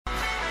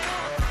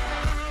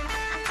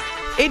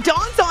It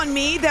dawns on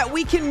me that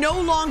we can no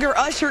longer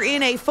usher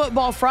in a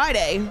Football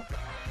Friday.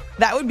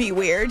 That would be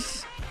weird.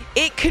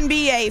 It can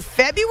be a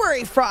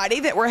February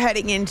Friday that we're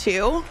heading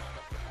into.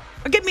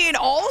 It could be an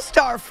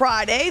All-Star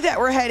Friday that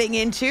we're heading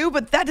into,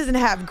 but that doesn't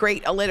have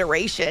great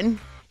alliteration.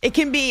 It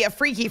can be a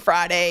Freaky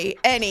Friday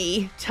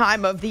any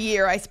time of the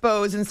year, I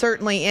suppose, and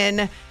certainly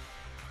in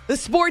the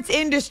sports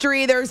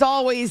industry, there's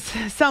always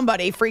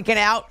somebody freaking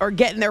out or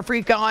getting their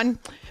freak on.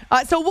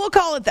 So we'll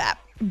call it that.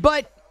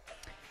 But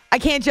I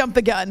can't jump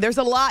the gun. There's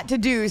a lot to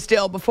do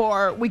still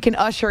before we can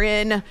usher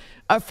in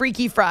a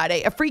Freaky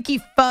Friday, a freaky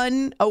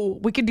fun. Oh,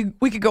 we could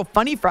go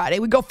Funny Friday.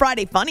 We go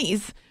Friday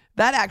Funnies.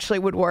 That actually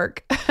would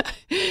work.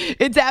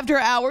 It's After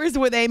Hours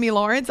with Amy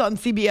Lawrence on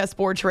CBS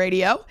Sports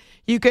Radio.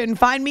 You can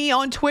find me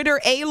on Twitter,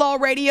 A-Law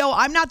Radio.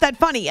 I'm not that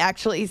funny,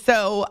 actually,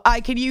 so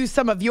I could use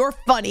some of your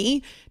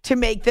funny to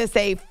make this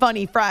a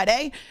Funny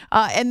Friday.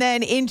 And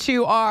then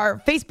into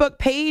our Facebook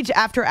page,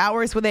 After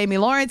Hours with Amy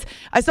Lawrence.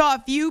 I saw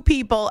a few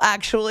people,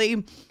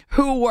 actually,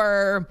 who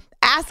were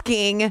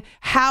asking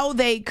how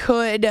they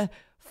could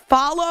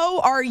follow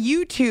our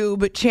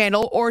YouTube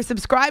channel or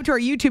subscribe to our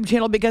YouTube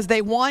channel because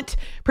they want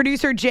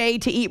producer Jay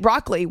to eat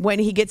broccoli when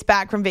he gets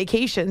back from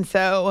vacation.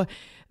 So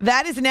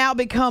that has now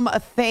become a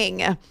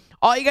thing.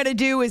 All you got to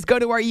do is go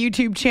to our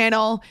YouTube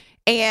channel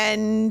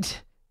and,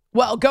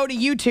 well, go to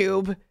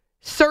YouTube,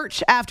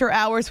 search After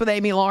Hours with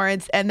Amy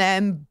Lawrence, and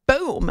then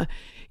boom.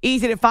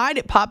 Easy to find.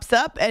 It pops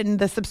up, and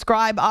the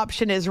subscribe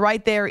option is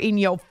right there in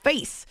your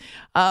face.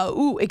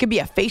 It could be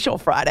a facial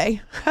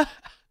Friday.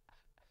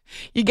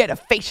 You get a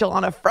facial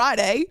on a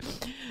Friday.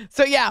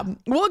 So, yeah,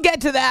 we'll get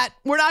to that.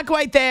 We're not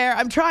quite there.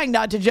 I'm trying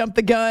not to jump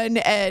the gun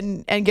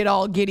and get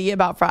all giddy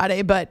about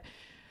Friday, but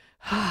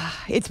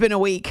it's been a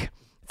week.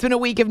 It's been a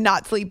week of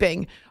not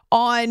sleeping.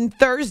 On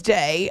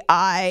Thursday,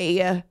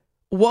 I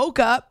woke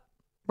up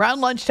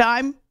around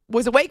lunchtime,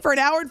 was awake for an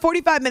hour and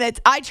 45 minutes.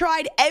 I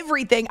tried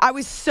everything. I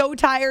was so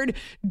tired.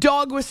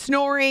 Dog was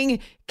snoring.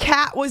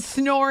 Cat was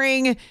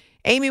snoring.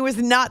 Amy was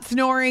not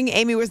snoring.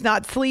 Amy was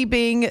not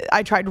sleeping.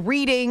 I tried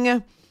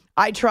reading.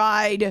 I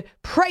tried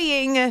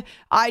praying.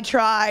 I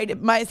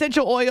tried my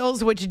essential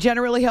oils, which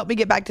generally help me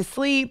get back to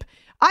sleep.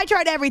 I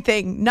tried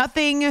everything.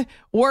 Nothing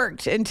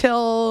worked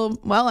until,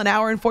 well, an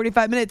hour and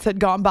 45 minutes had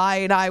gone by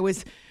and I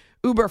was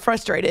uber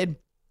frustrated.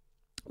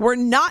 We're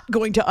not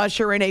going to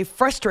usher in a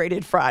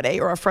frustrated Friday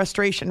or a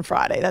frustration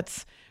Friday.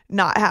 That's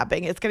not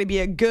happening. It's going to be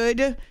a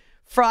good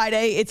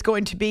Friday. It's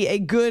going to be a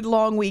good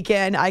long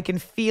weekend. I can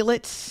feel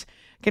it.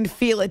 Can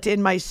feel it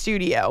in my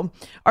studio.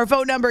 Our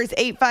phone number is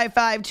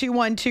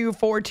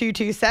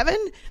 855-212-4227.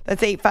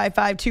 That's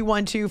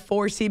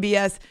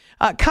 855-212-4CBS.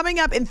 Coming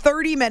up in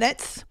 30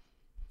 minutes,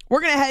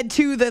 we're going to head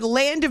to the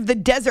land of the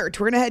desert.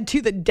 We're going to head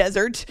to the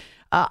desert.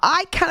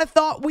 I kind of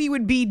thought we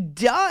would be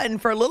done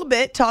for a little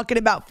bit talking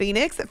about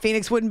Phoenix, that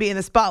Phoenix wouldn't be in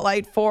the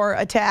spotlight for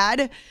a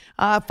tad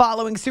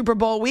following Super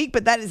Bowl week,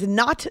 but that is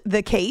not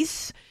the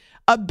case.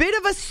 A bit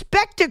of a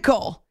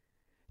spectacle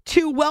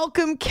to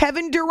welcome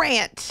Kevin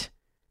Durant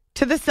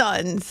to the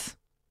Suns.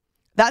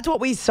 That's what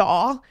we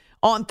saw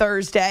on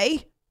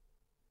Thursday.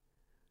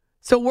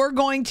 So we're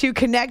going to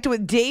connect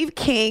with Dave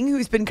King,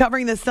 who's been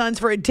covering the Suns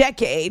for a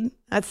decade.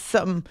 That's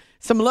some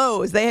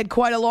lows. They had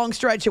quite a long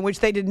stretch in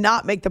which they did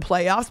not make the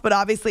playoffs, but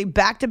obviously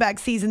back-to-back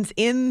seasons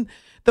in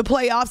the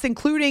playoffs,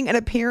 including an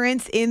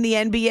appearance in the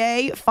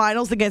NBA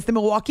Finals against the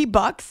Milwaukee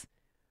Bucks.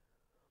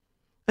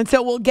 And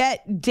so we'll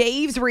get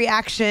Dave's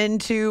reaction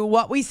to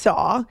what we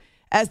saw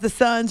as the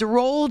Suns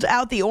rolled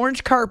out the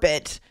orange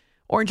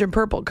and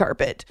purple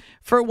carpet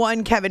for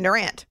one Kevin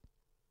Durant.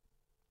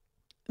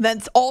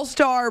 That's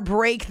All-Star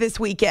break this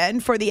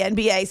weekend for the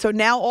NBA. So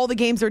now all the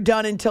games are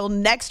done until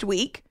next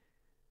week.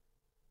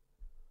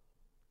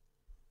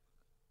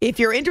 If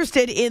you're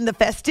interested in the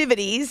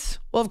festivities,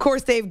 well, of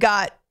course, they've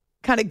got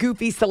kind of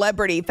goofy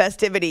celebrity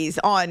festivities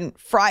on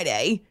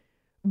Friday.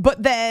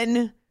 But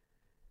then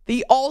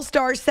the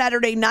All-Star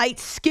Saturday Night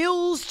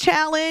Skills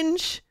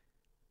Challenge,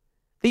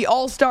 the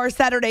All-Star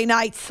Saturday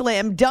Night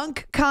Slam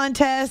Dunk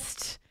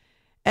Contest,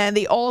 and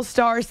the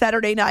All-Star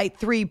Saturday Night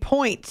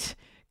Three-Point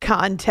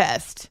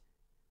Contest,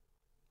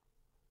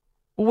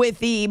 with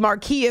the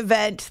marquee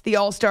event, the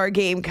All-Star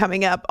Game,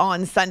 coming up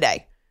on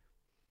Sunday.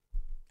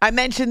 I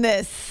mentioned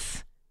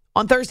this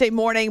on Thursday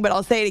morning, but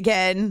I'll say it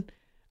again.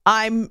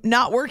 I'm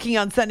not working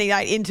on Sunday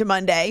night into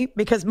Monday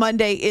because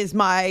Monday is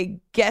my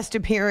guest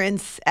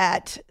appearance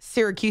at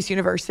Syracuse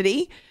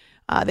University.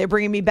 They're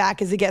bringing me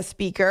back as a guest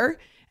speaker.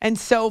 And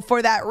so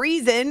for that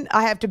reason,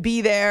 I have to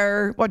be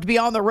there, to be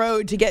on the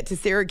road to get to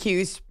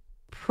Syracuse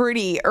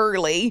pretty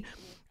early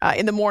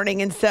in the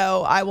morning. And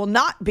so I will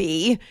not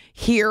be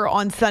here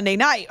on Sunday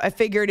night. I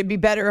figured it'd be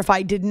better if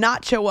I did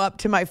not show up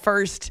to my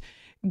first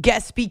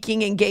guest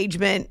speaking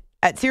engagement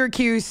at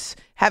Syracuse,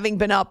 having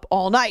been up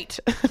all night.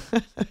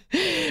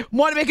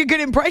 Want to make a good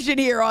impression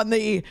here on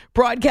the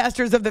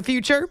broadcasters of the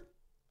future.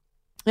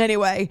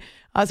 Anyway,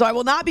 so I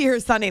will not be here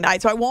Sunday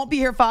night. So I won't be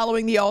here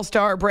following the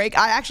All-Star break.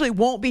 I actually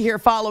won't be here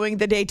following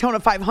the Daytona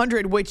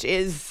 500, which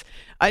is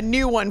a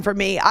new one for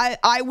me.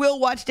 I will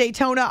watch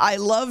Daytona. I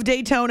love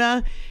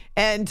Daytona.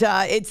 And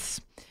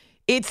it's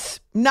it's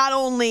not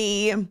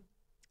only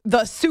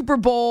the Super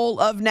Bowl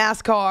of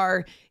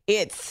NASCAR,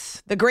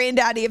 it's the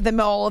granddaddy of them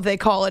all, if they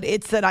call it.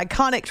 It's an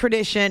iconic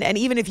tradition. And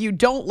even if you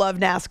don't love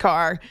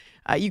NASCAR,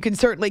 you can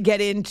certainly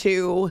get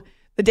into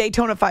the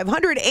Daytona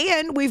 500.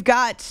 And we've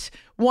got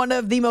one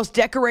of the most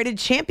decorated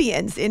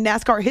champions in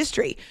NASCAR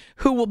history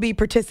who will be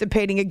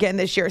participating again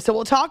this year. So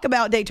we'll talk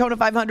about Daytona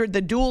 500.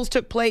 The duels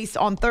took place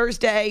on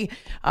Thursday.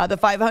 The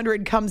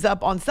 500 comes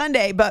up on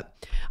Sunday,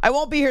 but I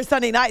won't be here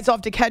Sunday night, so I'll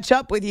have to catch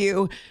up with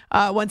you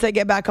once I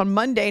get back on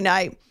Monday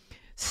night.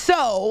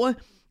 So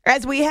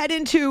as we head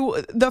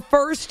into the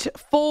first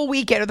full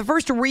weekend, or the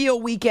first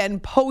real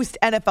weekend post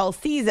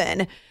NFL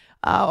season,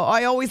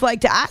 I always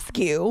like to ask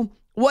you,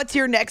 what's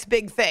your next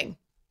big thing?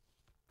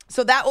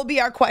 So that will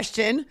be our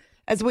question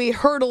as we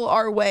hurdle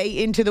our way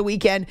into the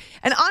weekend.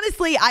 And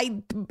honestly,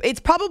 it's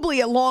probably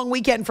a long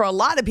weekend for a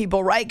lot of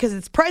people, right? Because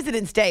it's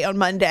President's Day on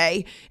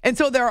Monday. And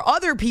so there are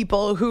other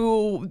people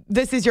who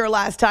this is your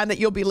last time that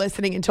you'll be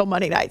listening until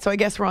Monday night. So I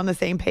guess we're on the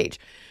same page.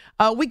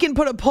 We can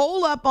put a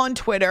poll up on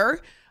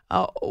Twitter,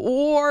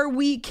 or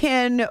we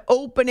can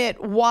open it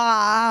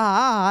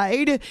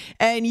wide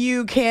and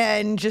you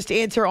can just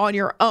answer on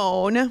your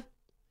own.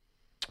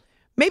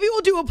 Maybe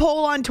we'll do a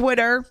poll on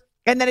Twitter.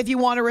 And then if you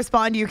want to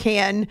respond, you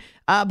can.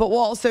 But we'll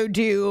also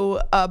do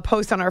a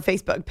post on our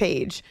Facebook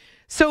page.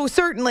 So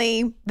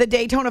certainly the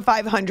Daytona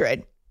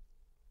 500.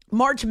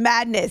 March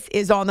Madness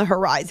is on the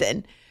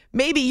horizon.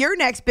 Maybe your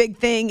next big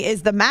thing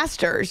is the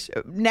Masters.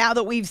 Now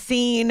that we've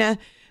seen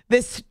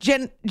this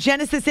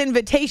Genesis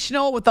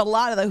Invitational with a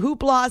lot of the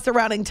hoopla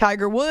surrounding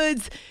Tiger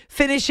Woods,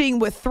 finishing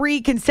with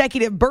 3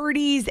 consecutive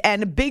birdies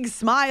and big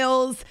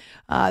smiles.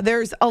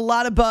 There's a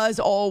lot of buzz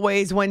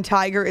always when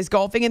Tiger is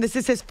golfing. And this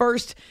is his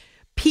first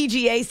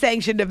PGA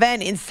sanctioned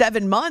event in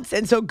 7 months.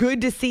 And so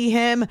good to see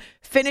him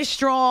finish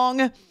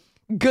strong.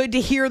 Good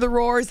to hear the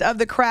roars of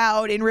the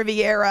crowd in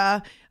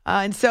Riviera.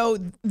 And so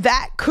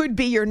that could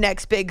be your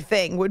next big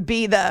thing, would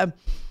be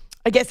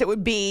I guess it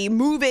would be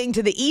moving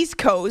to the East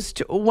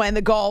Coast when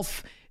the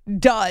golf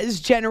does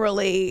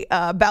generally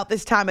about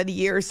this time of the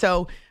year.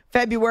 So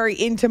February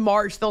into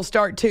March, they'll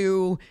start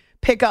to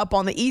pick up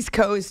on the East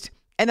Coast.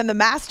 And then the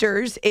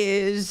Masters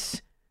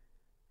is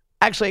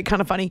actually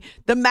kind of funny.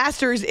 The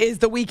Masters is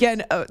the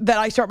weekend that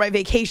I start my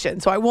vacation.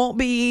 So I won't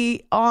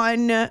be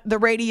on the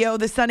radio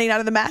the Sunday night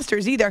of the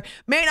Masters either.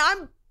 Man,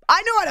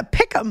 I know how to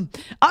pick them.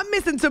 I'm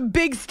missing some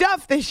big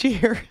stuff this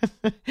year.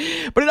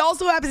 But it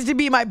also happens to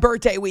be my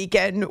birthday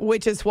weekend,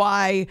 which is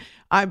why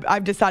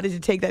I've decided to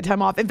take that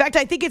time off. In fact,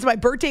 I think it's my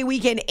birthday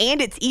weekend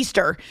and it's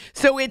Easter.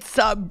 So it's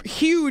a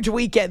huge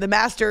weekend. The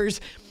Masters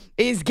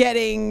is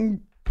getting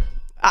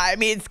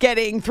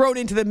thrown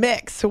into the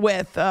mix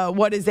with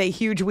what is a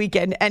huge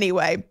weekend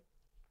anyway.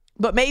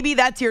 But maybe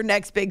that's your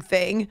next big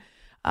thing.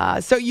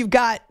 So you've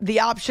got the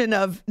option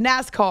of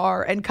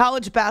NASCAR and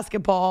college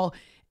basketball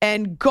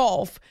and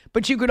golf,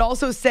 but you could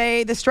also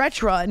say the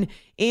stretch run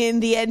in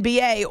the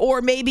NBA,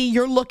 or maybe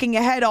you're looking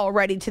ahead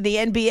already to the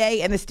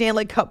NBA and the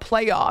Stanley Cup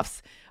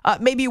playoffs.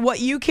 Maybe what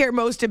you care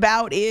most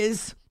about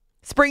is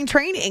spring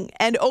training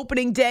and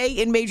opening day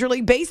in Major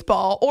League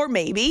Baseball, or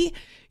maybe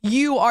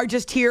you are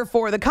just here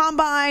for the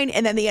combine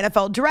and then the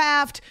NFL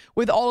draft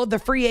with all of the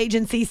free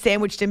agency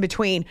sandwiched in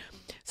between.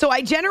 So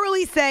I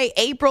generally say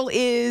April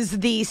is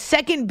the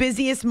second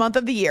busiest month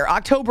of the year.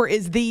 October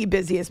is the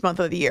busiest month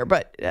of the year,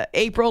 but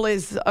April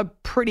is a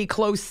pretty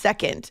close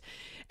second.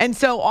 And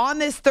so on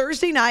this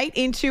Thursday night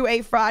into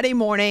a Friday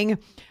morning,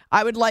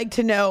 I would like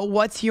to know,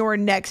 what's your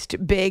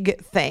next big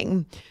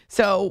thing?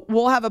 So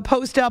we'll have a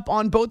post up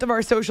on both of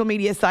our social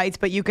media sites,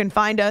 but you can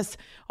find us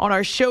on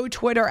our show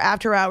Twitter,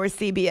 After Hours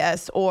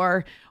CBS,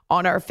 or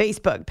on our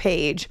Facebook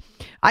page.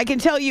 I can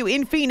tell you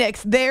in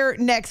Phoenix, their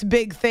next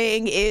big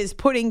thing is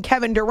putting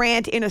Kevin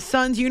Durant in a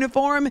Suns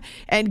uniform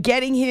and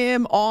getting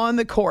him on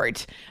the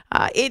court.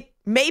 It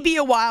may be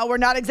a while. We're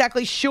not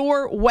exactly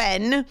sure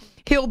when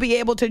he'll be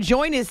able to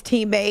join his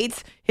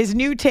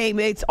new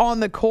teammates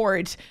on the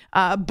court.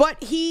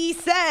 But he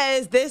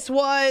says this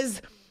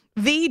was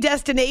the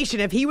destination.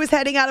 If he was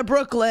heading out of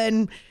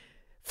Brooklyn,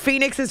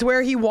 Phoenix is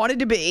where he wanted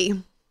to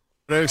be.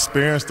 They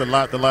experienced a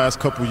lot the last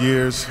couple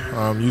years.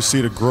 You see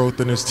the growth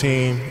in his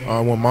team.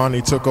 When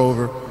Monty took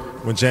over,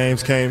 when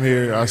James came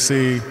here, I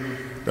see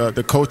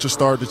the culture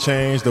started to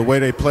change. The way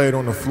they played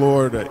on the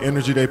floor, the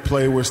energy they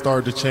played with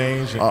started to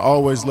change. I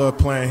always loved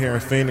playing here in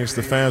Phoenix.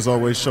 The fans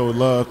always showed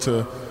love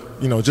to,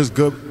 just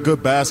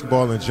good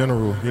basketball in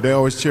general. They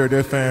always cheer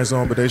their fans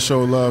on, but they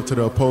show love to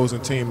the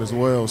opposing team as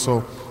well.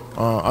 So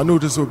I knew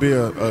this would be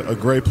a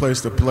great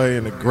place to play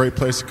and a great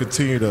place to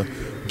continue to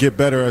get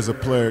better as a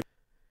player.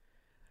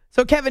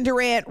 So Kevin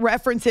Durant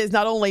references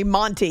not only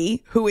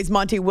Monty, who is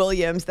Monty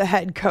Williams, the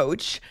head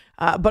coach,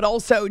 but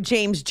also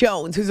James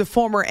Jones, who's a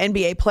former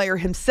NBA player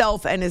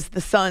himself and is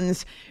the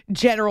Suns'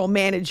 general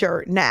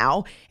manager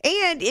now.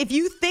 And if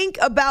you think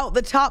about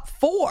the top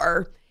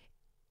four,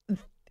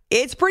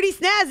 it's pretty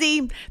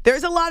snazzy.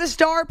 There's a lot of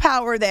star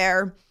power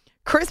there.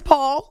 Chris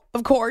Paul,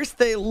 of course,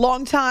 the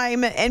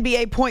longtime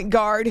NBA point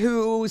guard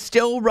who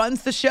still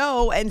runs the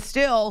show and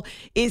still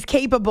is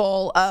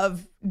capable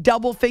of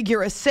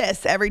double-figure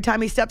assists every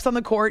time he steps on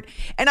the court.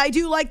 And I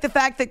do like the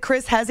fact that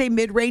Chris has a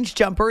mid-range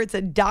jumper. It's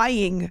a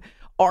dying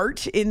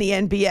art in the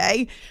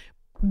NBA.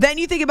 Then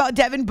you think about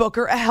Devin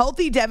Booker, a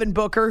healthy Devin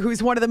Booker,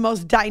 who's one of the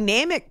most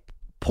dynamic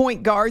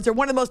point guards, or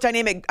one of the most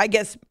dynamic, I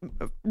guess,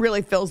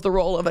 really fills the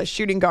role of a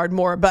shooting guard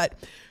more, but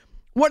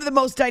one of the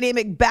most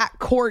dynamic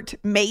backcourt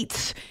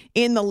mates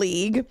in the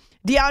league.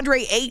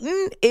 DeAndre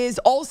Ayton is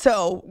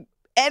also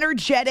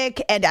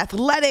energetic and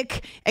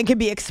athletic and can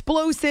be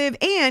explosive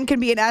and can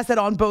be an asset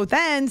on both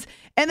ends.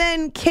 And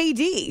then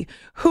KD,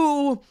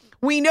 who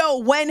we know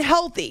when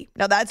healthy.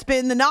 Now, that's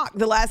been the knock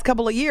the last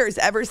couple of years.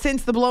 Ever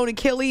since the blown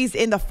Achilles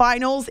in the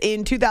finals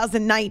in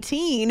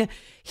 2019,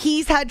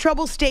 he's had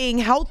trouble staying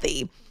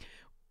healthy.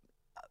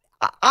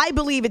 I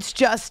believe it's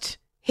just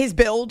his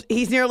build.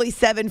 He's nearly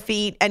 7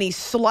 feet and he's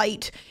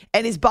slight,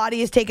 and his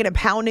body has taken a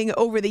pounding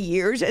over the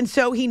years. And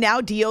so he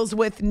now deals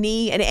with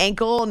knee and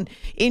ankle and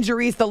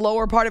injuries, the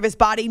lower part of his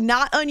body.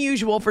 Not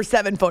unusual for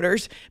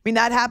 7-footers. I mean,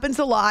 that happens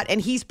a lot, and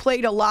he's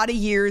played a lot of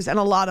years and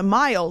a lot of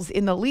miles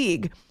in the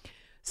league.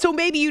 So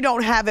maybe you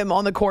don't have him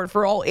on the court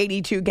for all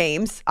 82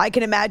 games. I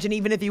can imagine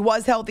even if he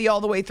was healthy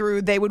all the way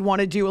through, they would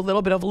want to do a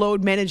little bit of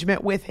load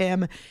management with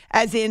him,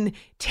 as in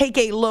take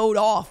a load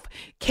off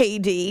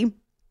KD.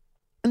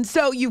 And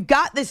so you've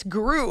got this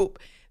group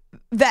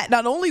that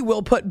not only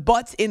will put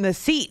butts in the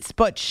seats,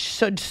 but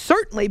should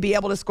certainly be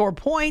able to score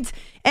points.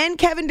 And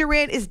Kevin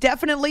Durant is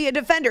definitely a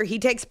defender. He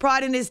takes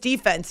pride in his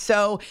defense.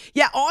 So,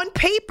 yeah, on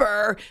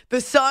paper, the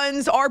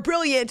Suns are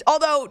brilliant,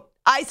 although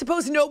I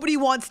suppose nobody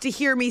wants to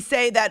hear me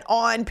say that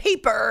on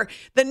paper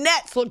the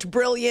Nets looked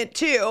brilliant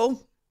too.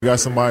 We got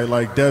somebody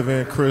like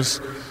Devin,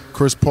 Chris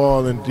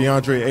Paul, and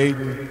DeAndre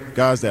Ayton,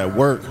 guys that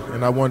work,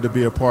 and I wanted to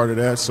be a part of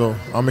that. So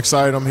I'm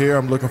excited I'm here.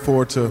 I'm looking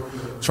forward to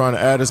trying to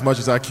add as much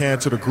as I can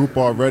to the group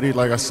already.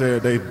 Like I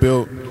said, they've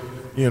built,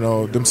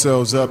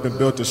 themselves up and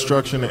built the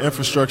structure and the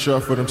infrastructure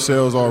up for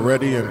themselves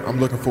already, and I'm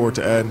looking forward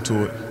to adding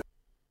to it.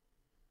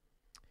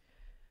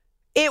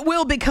 It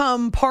will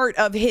become part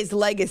of his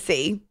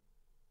legacy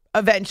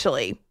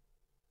eventually.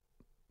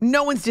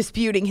 No one's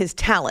disputing his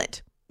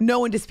talent. No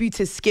one disputes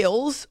his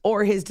skills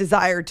or his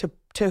desire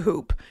to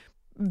hoop.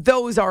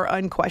 Those are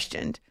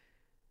unquestioned.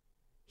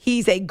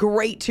 He's a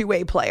great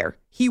two-way player.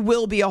 He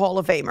will be a Hall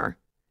of Famer.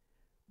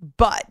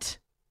 But,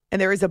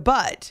 and there is a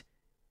but,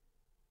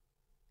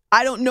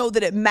 I don't know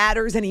that it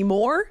matters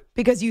anymore,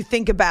 because you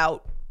think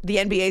about the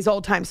NBA's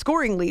all-time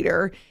scoring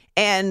leader,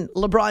 and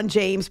LeBron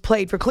James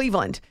played for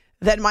Cleveland,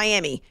 then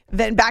Miami,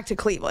 then back to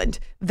Cleveland,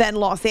 then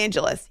Los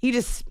Angeles. He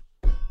just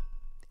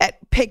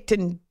picked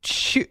and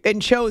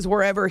chose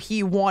wherever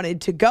he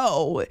wanted to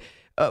go.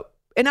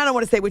 And I don't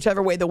want to say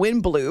whichever way the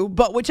wind blew,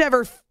 but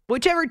whichever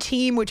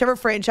team, whichever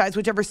franchise,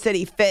 whichever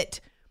city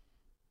fit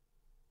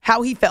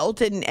how he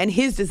felt and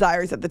his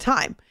desires at the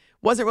time.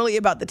 Wasn't really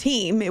about the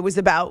team. It was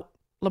about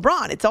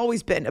LeBron. It's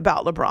always been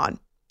about LeBron.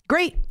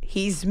 Great.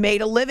 He's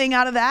made a living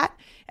out of that,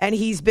 and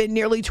he's been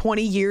nearly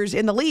 20 years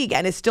in the league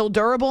and is still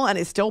durable and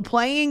is still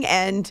playing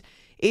and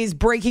is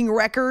breaking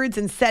records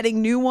and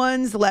setting new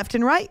ones left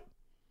and right.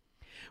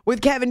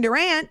 With Kevin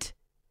Durant,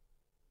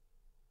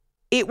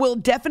 it will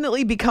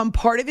definitely become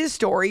part of his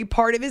story,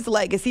 part of his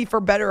legacy, for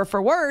better or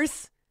for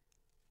worse,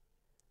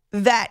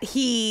 that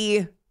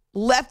he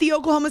left the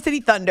Oklahoma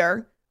City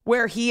Thunder,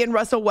 where he and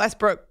Russell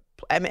Westbrook,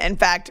 in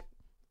fact,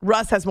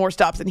 Russ has more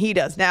stops than he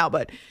does now,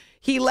 but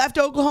he left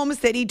Oklahoma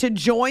City to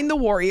join the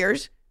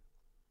Warriors,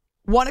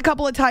 won a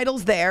couple of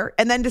titles there,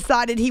 and then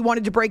decided he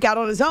wanted to break out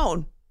on his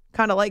own,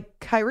 kind of like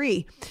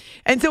Kyrie.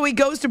 And so he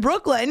goes to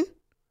Brooklyn,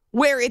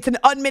 where it's an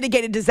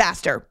unmitigated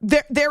disaster.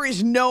 There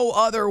is no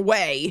other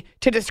way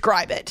to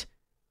describe it.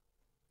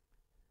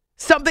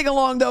 Something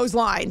along those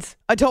lines.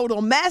 A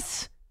total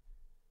mess.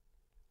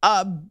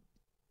 A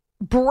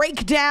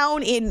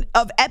breakdown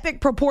of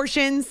epic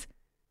proportions.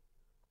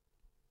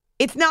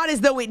 It's not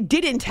as though it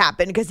didn't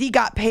happen, because he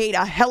got paid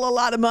a hell of a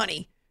lot of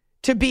money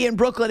to be in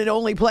Brooklyn and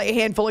only play a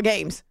handful of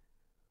games.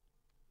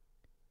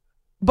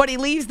 But he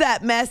leaves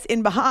that mess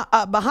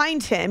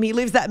behind him. He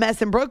leaves that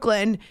mess in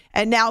Brooklyn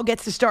and now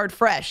gets to start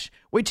fresh,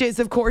 which is,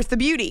 of course, the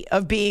beauty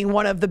of being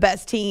one of the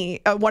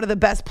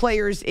best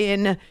players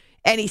in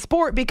any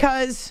sport,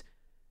 because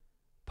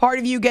part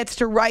of you gets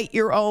to write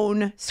your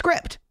own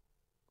script.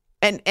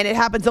 And it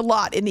happens a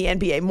lot in the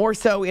NBA, more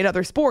so in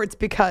other sports,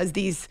 because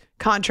these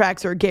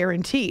contracts are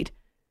guaranteed.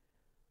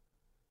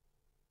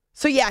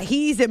 So, yeah,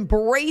 he's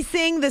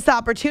embracing this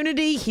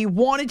opportunity. He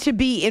wanted to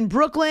be in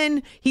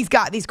Brooklyn. He's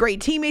got these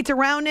great teammates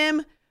around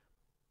him.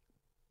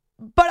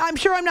 But I'm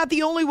sure I'm not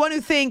the only one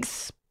who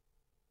thinks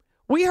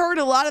we heard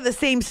a lot of the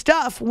same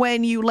stuff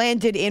when you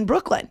landed in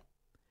Brooklyn.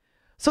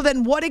 So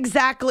then what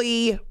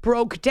exactly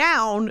broke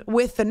down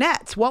with the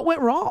Nets? What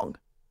went wrong?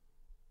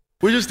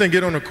 We just didn't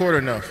get on the court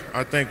enough.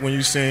 I think when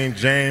you seen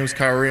James,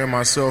 Kyrie, and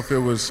myself, it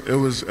was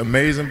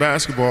amazing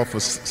basketball for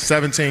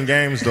 17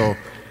 games, though.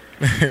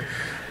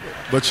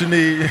 But you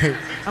need,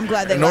 I'm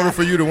glad they in order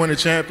for you to win a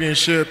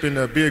championship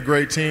and be a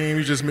great team,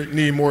 you just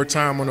need more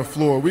time on the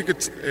floor.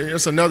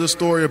 It's another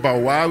story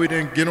about why we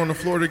didn't get on the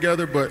floor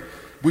together, but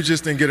we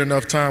just didn't get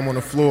enough time on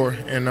the floor.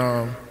 And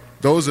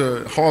those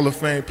are Hall of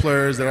Fame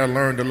players that I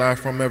learned a lot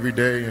from every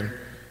day, and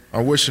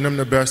I'm wishing them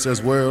the best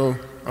as well.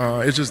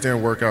 It just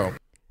didn't work out.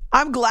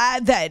 I'm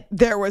glad that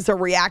there was a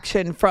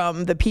reaction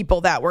from the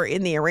people that were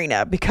in the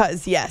arena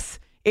because, yes,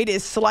 it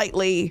is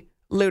slightly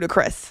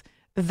ludicrous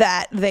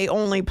that they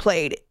only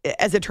played,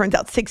 as it turns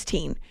out,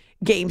 16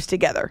 games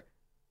together.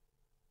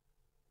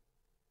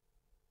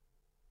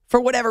 For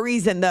whatever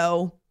reason,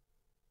 though,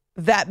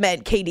 that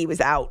meant KD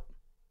was out.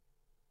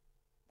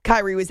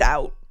 Kyrie was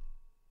out.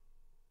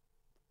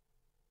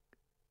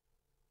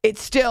 It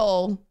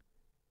still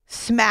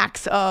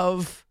smacks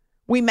of,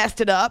 we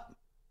messed it up,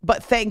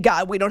 but thank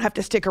God we don't have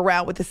to stick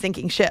around with the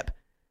sinking ship.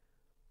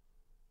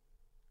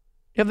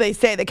 If they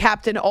say the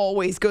captain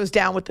always goes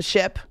down with the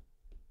ship,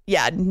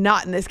 yeah,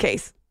 not in this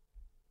case.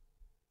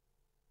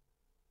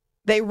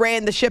 They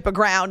ran the ship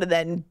aground and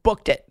then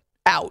booked it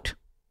out.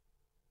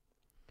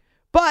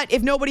 But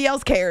if nobody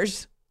else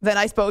cares, then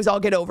I suppose I'll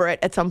get over it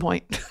at some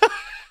point.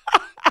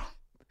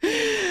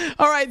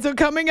 All right, so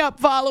coming up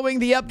following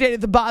the update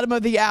at the bottom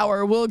of the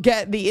hour, we'll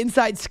get the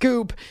inside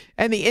scoop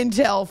and the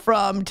intel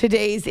from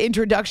today's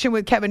introduction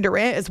with Kevin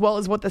Durant, as well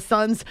as what the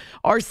Suns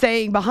are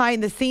saying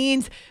behind the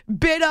scenes.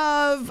 Bit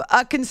of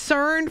a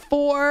concern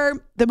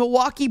for the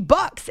Milwaukee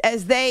Bucks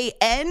as they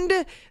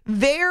end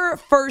their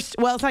first,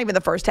 well, it's not even the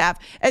first half,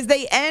 as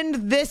they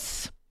end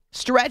this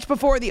stretch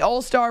before the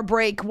All-Star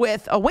break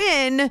with a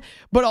win,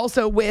 but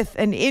also with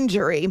an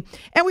injury.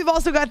 And we've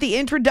also got the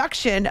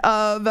introduction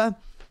of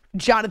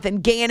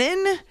Jonathan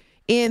Gannon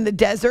in the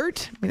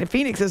desert. I mean,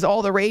 Phoenix is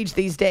all the rage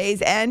these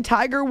days. And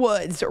Tiger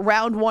Woods,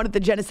 round one at the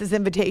Genesis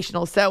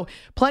Invitational. So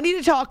plenty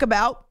to talk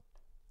about.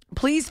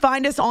 Please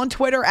find us on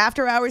Twitter,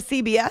 After Hours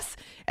CBS,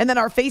 and then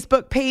our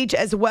Facebook page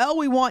as well.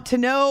 We want to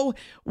know,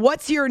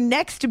 what's your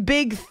next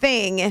big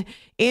thing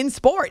in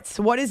sports?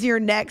 What is your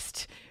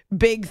next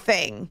big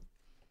thing?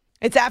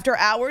 It's After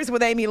Hours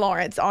with Amy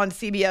Lawrence on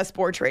CBS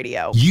Sports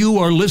Radio. You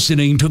are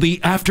listening to the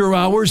After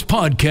Hours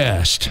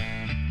podcast.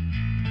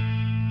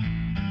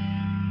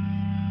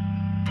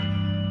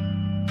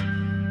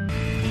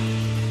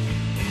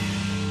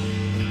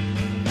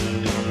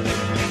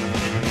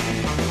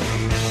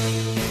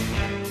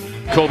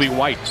 Kobe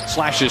White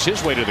slashes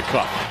his way to the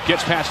cup.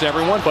 Gets past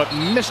everyone, but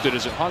missed it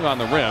as it hung on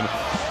the rim.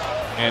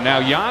 And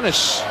now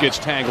Giannis gets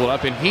tangled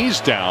up, and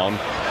he's down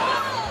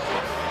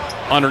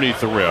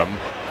underneath the rim.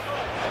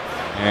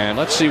 And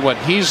let's see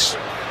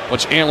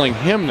what's ailing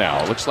him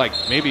now. It looks like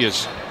maybe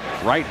his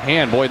right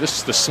hand. Boy, this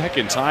is the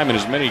second time in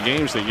as many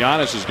games that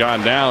Giannis has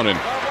gone down, and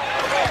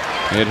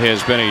it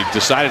has been a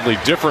decidedly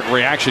different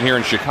reaction here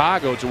in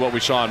Chicago to what we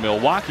saw in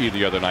Milwaukee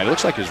the other night. It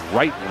looks like his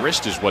right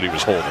wrist is what he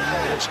was holding,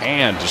 his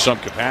hand to some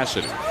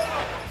capacity.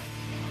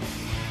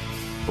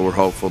 We're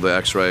hopeful the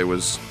x-ray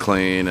was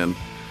clean, and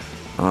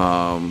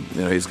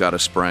he's got a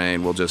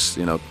sprain. We'll just,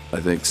 I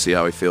think, see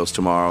how he feels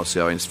tomorrow, see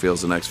how he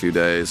feels the next few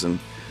days, and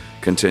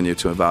continue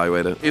to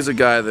evaluate it. He's a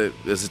guy that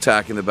is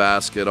attacking the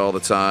basket all the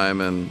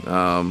time,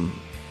 and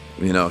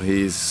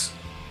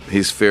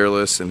he's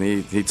fearless, and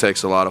he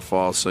takes a lot of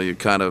falls, so you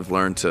kind of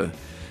learn to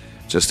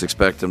just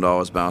expect him to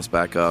always bounce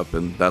back up,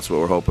 and that's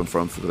what we're hoping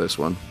for this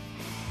one.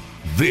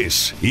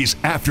 This is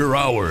After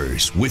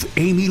Hours with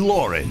Amy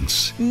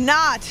Lawrence.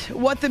 Not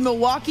what the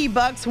Milwaukee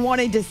Bucks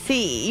wanted to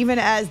see, even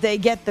as they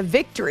get the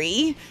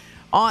victory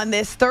on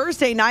this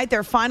Thursday night,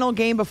 their final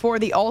game before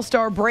the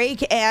All-Star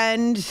break,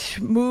 and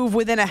move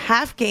within a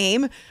half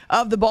game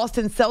of the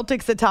Boston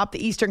Celtics atop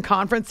the Eastern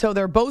Conference. So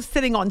they're both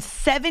sitting on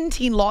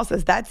 17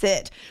 losses. That's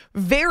it.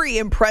 Very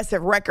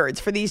impressive records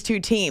for these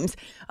two teams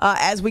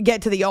as we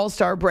get to the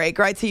All-Star break,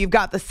 right? So you've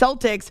got the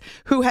Celtics,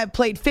 who have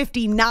played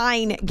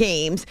 59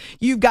 games.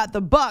 You've got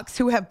the Bucks,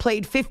 who have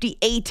played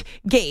 58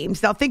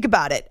 games. Now think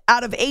about it.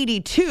 Out of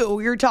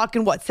 82, you're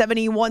talking,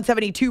 71,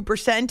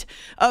 72%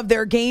 of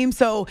their games.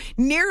 So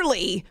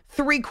nearly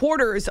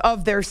 3/4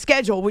 of their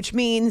schedule, which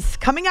means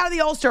coming out of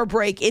the All-Star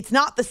break, it's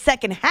not the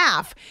second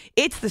half,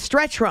 it's the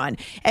stretch run.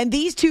 And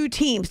these two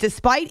teams,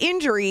 despite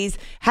injuries,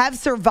 have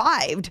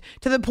survived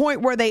to the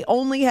point where they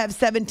only have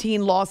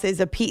 17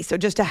 losses apiece. So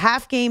just a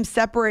half game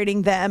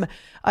separating them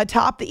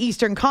atop the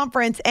Eastern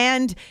Conference,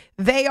 and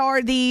they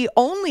are the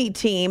only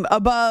team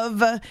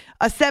above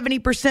a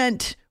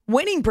 70%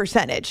 winning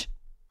percentage.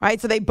 Right,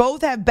 so they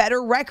both have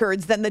better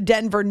records than the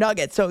Denver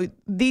Nuggets. So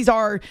these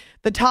are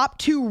the top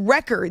two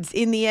records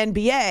in the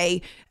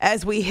NBA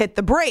as we hit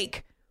the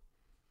break.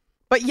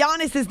 But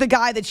Giannis is the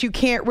guy that you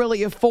can't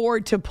really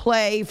afford to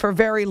play for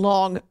very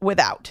long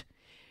without.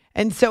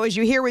 And so as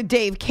you hear with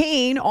Dave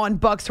Kane on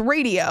Bucks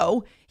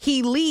Radio,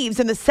 he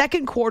leaves in the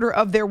second quarter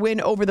of their win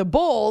over the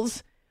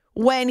Bulls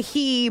when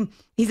he's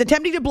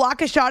attempting to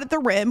block a shot at the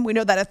rim. We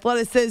know that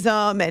athleticism,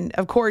 and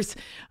of course,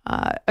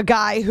 a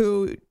guy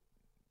who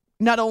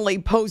not only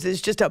poses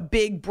just a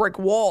big brick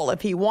wall if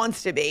he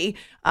wants to be,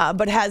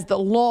 but has the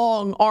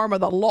long arm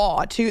of the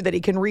law, too, that he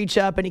can reach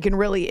up and he can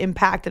really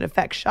impact and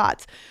affect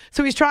shots.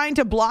 So he's trying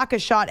to block a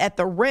shot at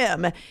the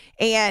rim.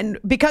 And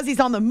because he's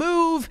on the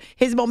move,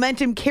 his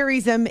momentum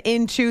carries him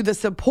into the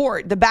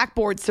support, the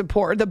backboard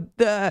support,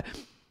 the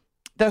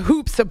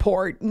hoop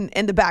support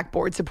and the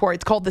backboard support.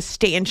 It's called the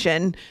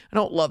stanchion. I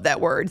don't love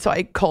that word, so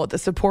I call it the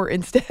support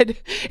instead.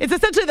 It's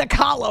essentially the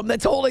column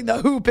that's holding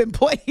the hoop in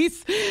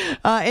place.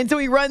 And so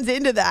he runs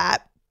into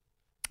that.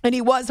 And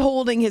he was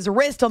holding his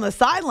wrist on the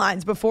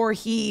sidelines before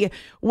he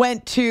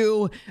went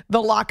to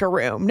the locker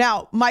room.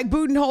 Now, Mike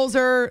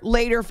Budenholzer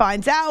later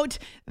finds out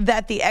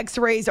that the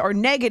x-rays are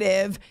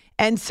negative,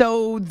 and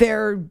so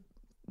they're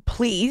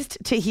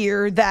pleased to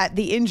hear that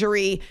the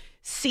injury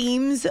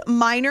seems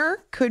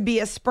minor, could be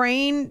a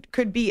sprain,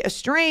 could be a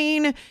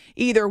strain.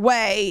 Either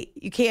way,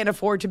 you can't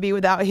afford to be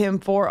without him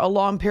for a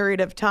long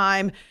period of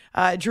time.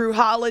 Drew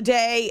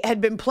Holiday had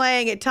been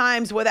playing at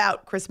times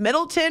without Chris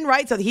Middleton,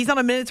 right? So he's on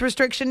a minutes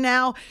restriction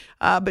now.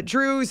 But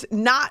Drew's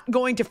not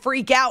going to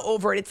freak out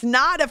over it. It's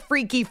not a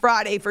Freaky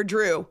Friday for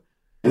Drew.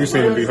 We've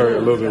seen him be hurt a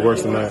little bit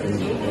worse than that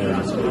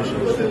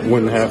and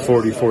wouldn't have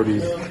 40,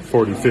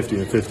 50,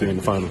 and 50 in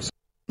the finals.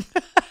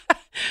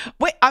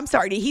 Wait, I'm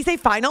sorry. Did he say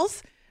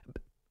finals?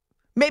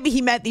 Maybe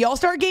he meant the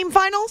All-Star Game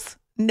finals?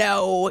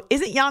 No.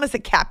 Isn't Giannis a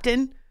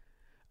captain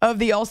of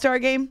the All-Star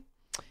Game?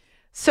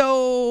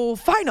 So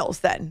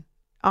finals then.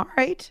 All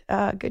right.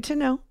 Good to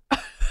know.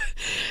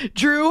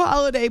 Drew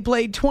Holiday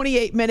played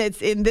 28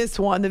 minutes in this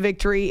one, the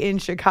victory in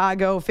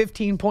Chicago.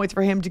 15 points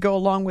for him to go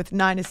along with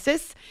 9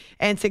 assists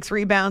and 6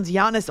 rebounds.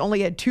 Giannis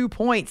only had 2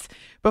 points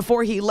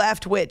before he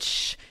left,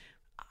 which,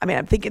 I mean,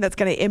 I'm thinking that's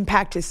going to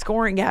impact his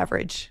scoring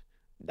average.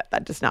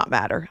 That does not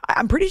matter.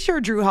 I'm pretty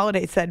sure Drew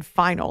Holiday said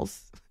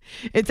finals.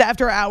 It's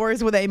After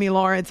Hours with Amy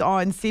Lawrence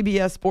on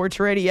CBS Sports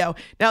Radio.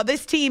 Now,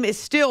 this team is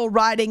still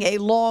riding a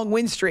long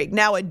win streak,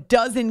 now a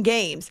dozen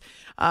games.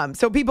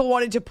 So people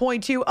wanted to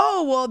point to,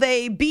 oh, well,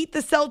 they beat the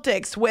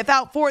Celtics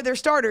without 4 of their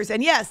starters.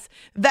 And yes,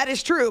 that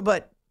is true,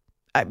 but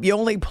you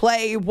only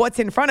play what's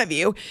in front of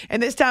you.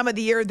 And this time of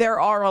the year, there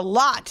are a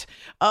lot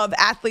of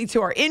athletes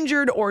who are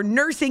injured or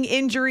nursing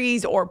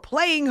injuries or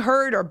playing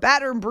hurt or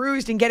battered and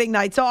bruised and getting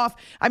nights off.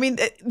 I mean,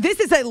 this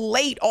is a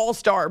late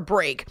All-Star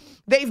break.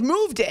 They've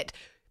moved it.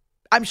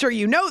 I'm sure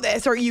you know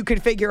this, or you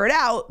could figure it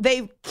out.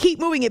 They keep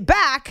moving it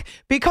back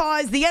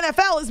because the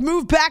NFL has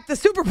moved back the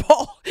Super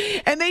Bowl,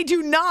 and they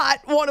do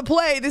not want to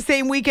play the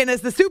same weekend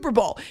as the Super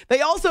Bowl.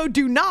 They also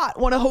do not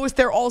want to host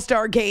their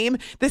All-Star game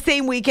the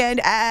same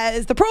weekend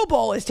as the Pro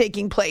Bowl is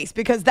taking place,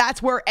 because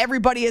that's where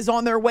everybody is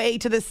on their way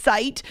to the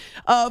site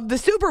of the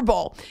Super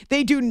Bowl.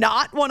 They do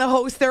not want to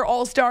host their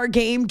All-Star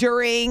game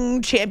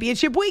during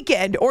championship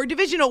weekend or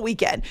divisional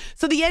weekend.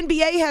 So the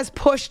NBA has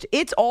pushed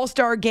its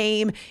All-Star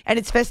game and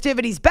its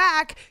festivities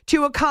back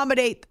to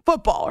accommodate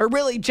football, or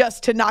really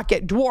just to not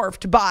get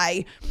dwarfed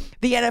by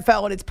the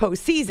NFL and its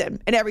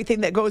postseason and everything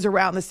that goes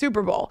around the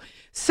Super Bowl.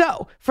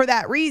 So for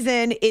that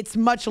reason, it's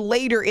much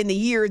later in the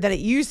year than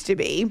it used to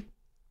be.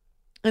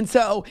 And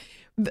so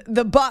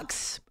the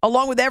Bucks,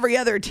 along with every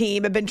other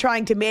team, have been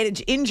trying to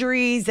manage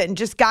injuries and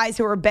just guys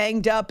who are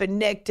banged up and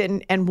nicked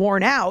and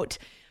worn out.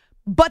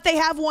 But they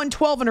have won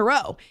 12 in a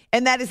row,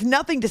 and that is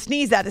nothing to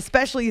sneeze at,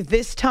 especially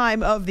this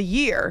time of the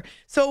year.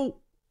 So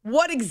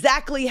what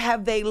exactly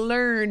have they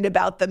learned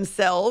about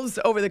themselves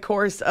over the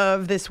course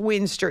of this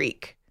win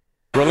streak?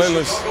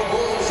 Relentless.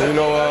 So,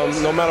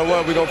 no matter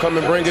what, we're going to come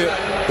and bring it.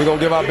 We're going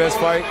to give our best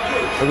fight,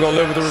 and we're going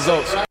to live with the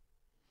results.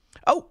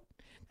 Oh,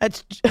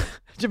 that's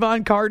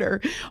Javon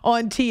Carter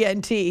on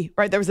TNT,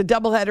 right? There was a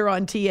doubleheader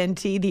on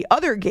TNT. The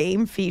other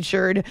game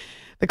featured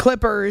the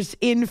Clippers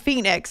in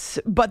Phoenix,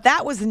 but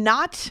that was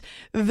not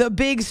the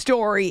big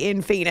story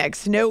in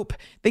Phoenix. Nope.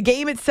 The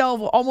game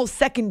itself almost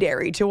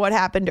secondary to what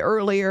happened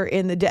earlier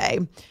in the day.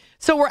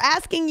 So we're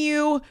asking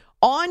you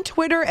on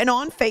Twitter and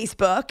on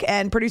Facebook,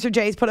 and producer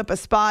Jay's put up a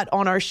spot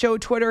on our show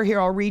Twitter.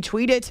 Here, I'll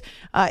retweet it.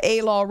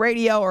 A-Law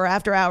Radio or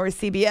After Hours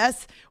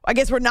CBS. I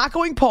guess we're not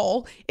going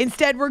poll.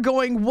 Instead, we're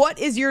going, what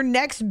is your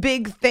next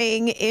big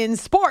thing in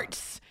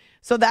sports?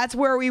 So that's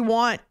where we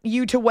want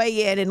you to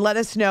weigh in and let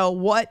us know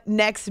what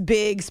next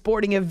big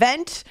sporting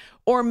event,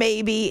 or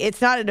maybe it's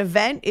not an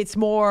event, it's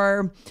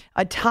more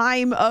a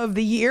time of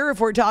the year. If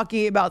we're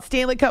talking about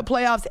Stanley Cup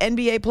playoffs,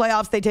 NBA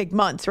playoffs, they take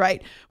months,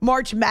 right?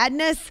 March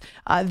Madness,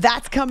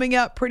 that's coming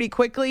up pretty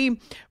quickly,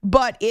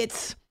 but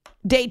it's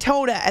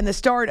Daytona and the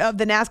start of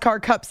the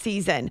NASCAR Cup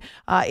season.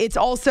 It's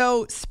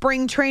also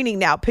spring training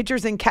now.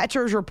 Pitchers and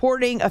catchers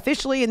reporting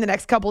officially in the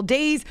next couple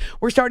days.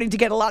 We're starting to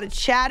get a lot of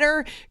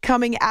chatter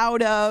coming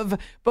out of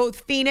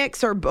both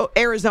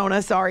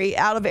Arizona,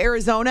 out of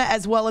Arizona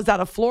as well as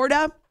out of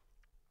Florida.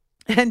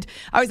 And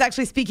I was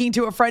actually speaking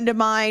to a friend of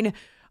mine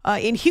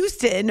in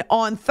Houston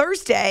on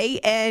Thursday,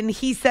 and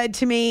he said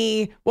to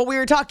me, well, we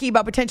were talking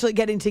about potentially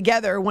getting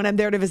together when I'm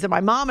there to visit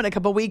my mom in a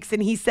couple of weeks,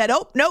 and he said,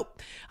 oh,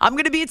 nope, I'm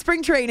going to be at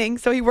spring training.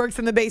 So he works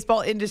in the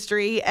baseball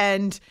industry,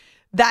 and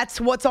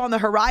that's what's on the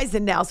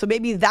horizon now. So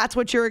maybe that's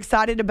what you're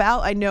excited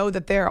about. I know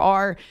that there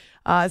are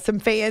some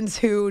fans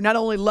who not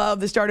only love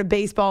the start of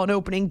baseball and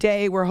opening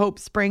day, where hope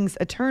springs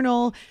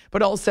eternal,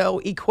 but also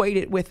equate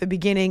it with the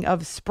beginning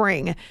of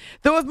spring.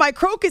 Though if my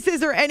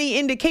crocuses are any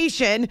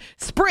indication,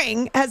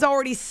 spring has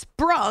already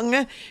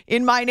sprung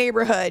in my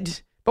neighborhood.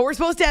 But we're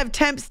supposed to have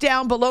temps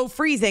down below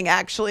freezing,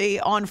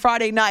 actually, on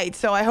Friday night.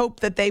 So I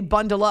hope that they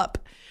bundle up.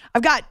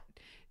 I've got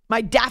my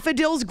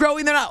daffodils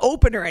growing. They're not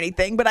open or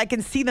anything, but I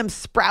can see them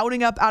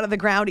sprouting up out of the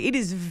ground. It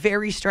is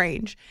very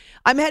strange.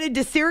 I'm headed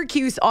to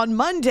Syracuse on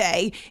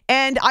Monday,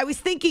 and I was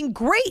thinking,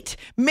 great,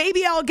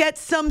 maybe I'll get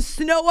some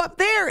snow up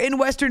there in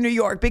Western New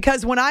York,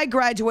 because when I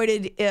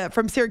graduated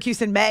from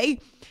Syracuse in May,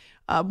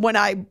 when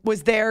I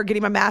was there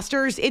getting my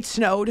master's, it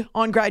snowed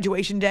on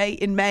graduation day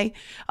in May.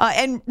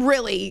 And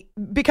really,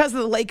 because of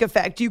the lake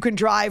effect, you can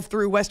drive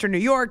through Western New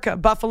York.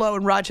 Buffalo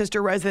and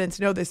Rochester residents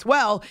know this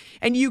well.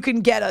 And you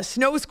can get a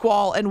snow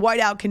squall and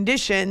whiteout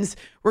conditions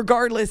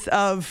regardless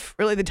of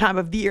really the time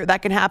of the year.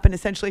 That can happen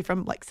essentially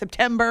from like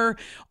September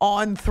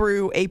on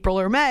through April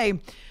or May.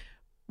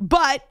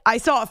 But I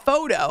saw a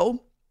photo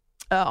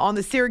on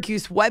the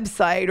Syracuse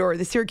website or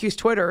the Syracuse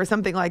Twitter or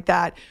something like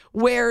that,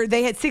 where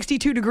they had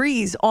 62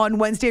 degrees on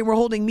Wednesday and were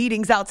holding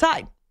meetings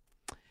outside.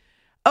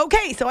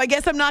 Okay, so I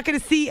guess I'm not going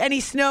to see any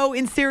snow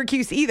in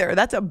Syracuse either.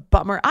 That's a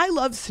bummer. I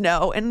love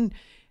snow, and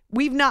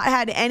we've not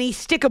had any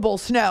stickable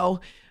snow.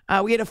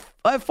 We had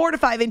a 4 to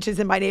 5 inches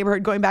in my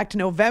neighborhood going back to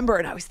November,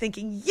 and I was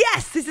thinking,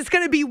 yes, this is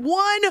going to be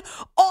one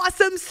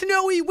awesome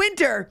snowy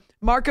winter.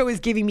 Marco is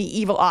giving me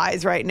evil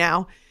eyes right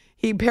now.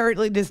 He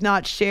apparently does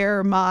not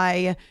share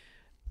my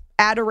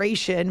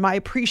adoration, my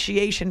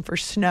appreciation for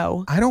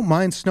snow. I don't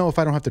mind snow if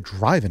I don't have to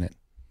drive in it.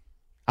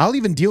 I'll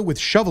even deal with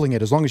shoveling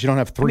it as long as you don't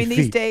have 3 feet.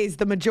 These days,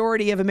 the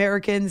majority of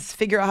Americans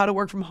figure out how to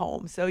work from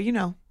home. So,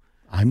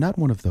 I'm not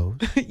one of those.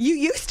 You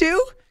used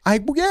to?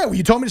 When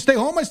you told me to stay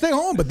home, I stay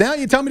home. But now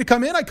you tell me to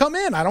come in, I come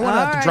in. I don't want to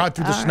have to drive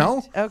through the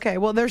snow. Okay,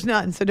 well, there's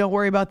none, so don't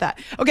worry about that.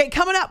 Okay,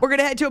 coming up, we're going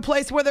to head to a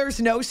place where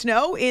there's no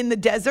snow in the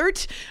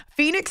desert.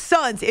 Phoenix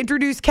Suns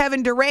introduced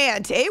Kevin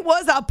Durant. It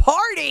was a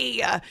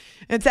party.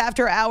 It's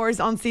After Hours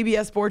on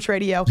CBS Sports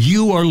Radio.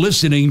 You are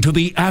listening to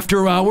the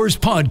After Hours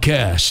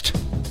podcast.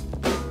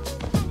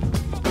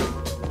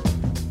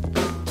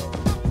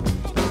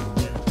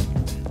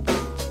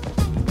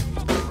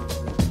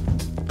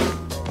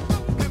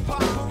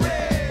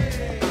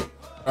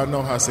 I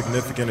know how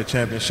significant a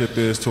championship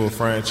is to a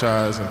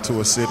franchise and to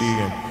a city,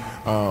 and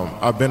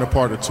I've been a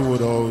part of 2 of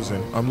those,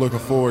 and I'm looking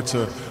forward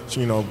to,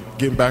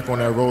 getting back on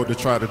that road to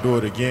try to do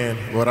it again.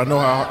 But I know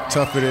how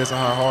tough it is and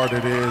how hard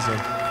it is,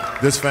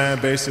 and this fan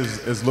base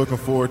is looking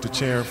forward to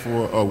cheering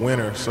for a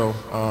winner. So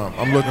I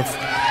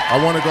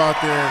want to go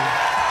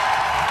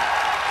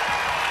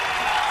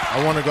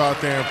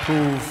out there and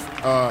prove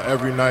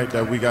every night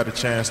that we got a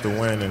chance to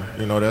win,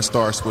 and that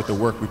starts with the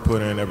work we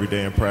put in every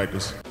day in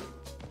practice.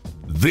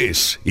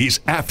 This is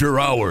After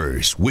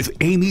Hours with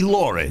Amy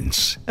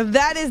Lawrence.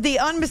 That is the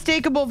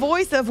unmistakable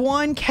voice of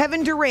one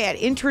Kevin Durant,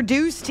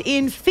 introduced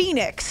in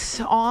Phoenix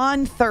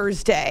on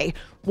Thursday.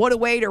 What a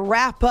way to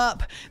wrap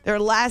up their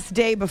last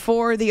day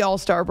before the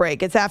All-Star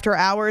break. It's After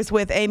Hours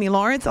with Amy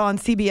Lawrence on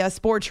CBS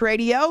Sports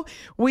Radio.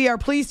 We are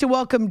pleased to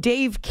welcome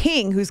Dave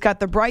King, who's got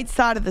the bright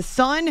side of the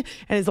sun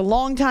and is a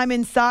longtime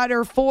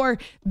insider for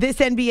this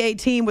NBA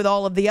team with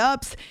all of the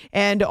ups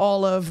and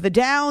all of the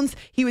downs.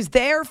 He was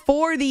there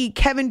for the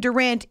Kevin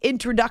Durant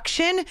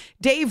introduction.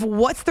 Dave,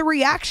 what's the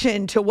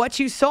reaction to what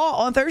you saw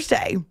on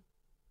Thursday?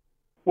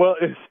 Well,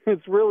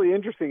 it's really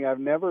interesting. I've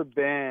never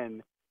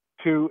been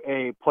to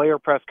a player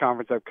press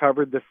conference. I've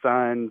covered the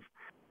Suns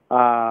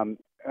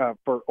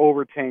for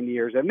over 10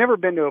 years. I've never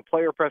been to a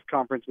player press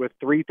conference with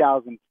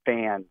 3,000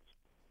 fans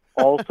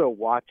also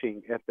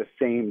watching at the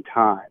same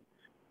time.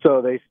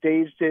 So they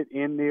staged it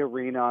in the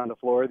arena, on the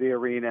floor of the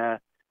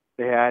arena.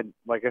 They had,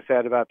 like I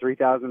said, about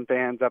 3,000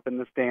 fans up in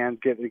the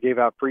stands. They gave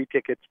out free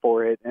tickets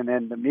for it. And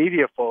then the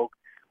media folk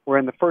were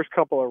in the first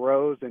couple of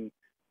rows, and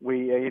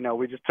we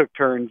just took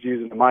turns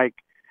using the mic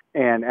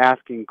and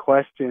asking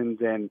questions.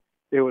 And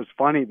it was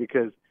funny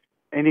because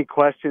any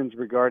questions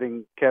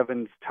regarding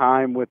Kevin's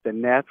time with the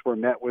Nets were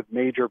met with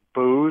major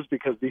boos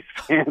because these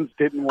fans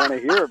didn't want to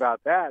hear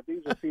about that.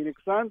 These are Phoenix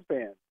Suns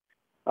fans.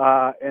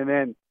 And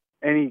then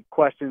any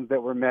questions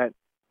that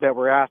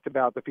were asked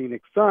about the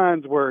Phoenix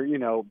Suns were,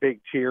 big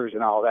cheers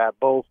and all that,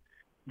 both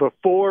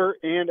before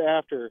and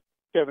after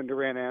Kevin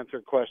Durant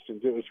answered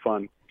questions. It was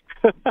fun.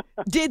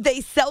 Did they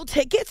sell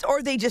tickets,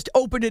 or they just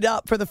opened it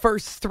up for the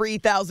first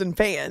 3,000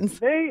 fans?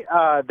 They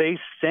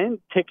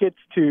sent tickets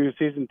to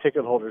season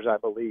ticket holders, I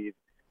believe,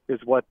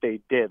 is what they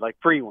did, like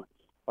free ones.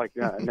 Like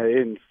they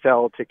didn't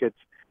sell tickets,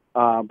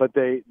 but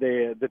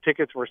the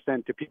tickets were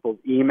sent to people's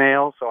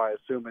email. So I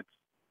assume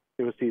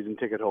it was season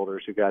ticket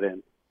holders who got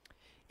in.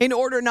 In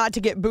order not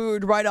to get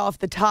booed right off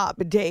the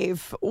top,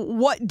 Dave,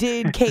 what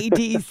did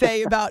KD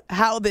say about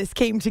how this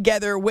came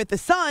together with the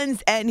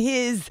Suns and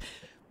his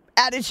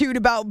attitude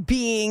about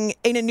being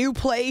in a new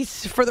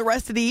place for the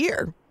rest of the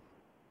year?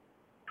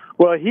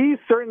 Well, he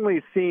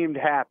certainly seemed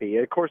happy.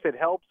 Of course, it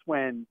helps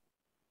when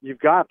you've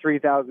got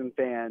 3,000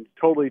 fans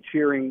totally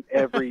cheering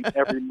every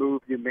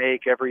move you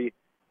make, every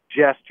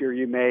gesture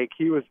you make.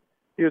 He was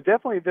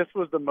definitely, this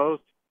was the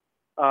most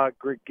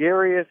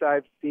gregarious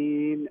I've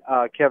seen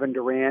Kevin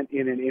Durant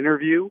in an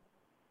interview.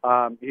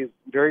 He's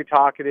very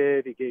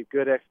talkative. He gave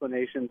good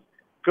explanations,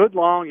 good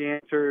long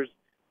answers.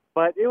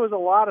 But it was a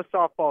lot of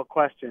softball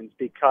questions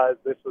because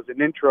this was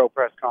an intro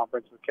press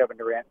conference with Kevin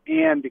Durant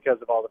and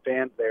because of all the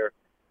fans there.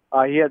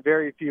 He had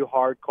very few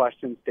hard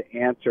questions to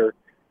answer.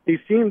 He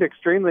seemed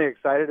extremely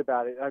excited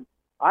about it.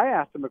 I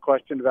asked him a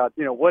question about,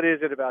 what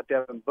is it about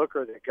Devin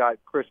Booker that got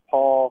Chris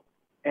Paul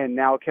and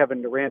now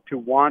Kevin Durant to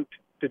want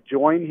to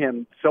join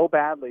him so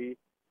badly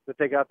that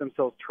they got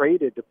themselves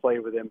traded to play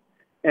with him.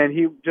 And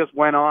he just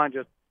went on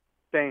just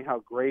saying how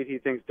great he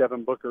thinks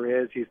Devin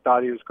Booker is. He's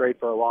thought he was great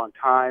for a long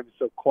time,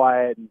 so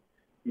quiet and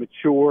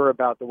mature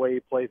about the way he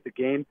plays the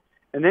game.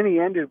 And then he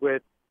ended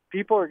with,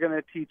 people are going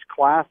to teach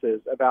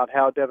classes about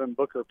how Devin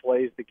Booker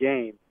plays the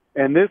game.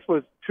 And this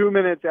was 2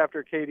 minutes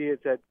after KD had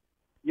said,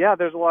 yeah,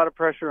 there's a lot of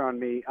pressure on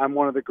me. I'm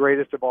one of the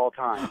greatest of all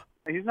time.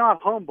 He's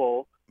not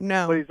humble,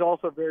 no, but he's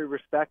also very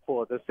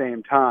respectful at the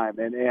same time.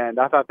 And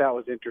I thought that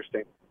was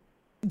interesting.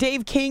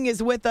 Dave King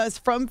is with us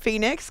from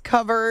Phoenix,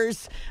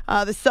 covers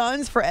the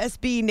Suns for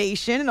SB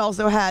Nation, and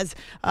also has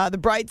the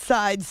Bright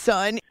Side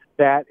Sun.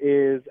 That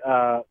is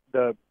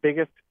the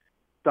biggest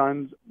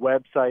Suns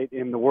website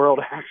in the world,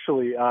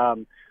 actually.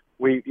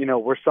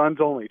 We're Suns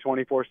only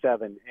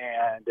 24/7,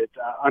 and it's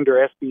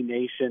under SB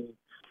Nation.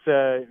 It's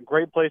a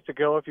great place to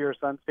go if you're a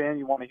Suns fan.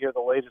 You want to hear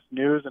the latest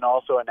news and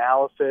also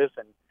analysis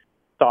and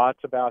thoughts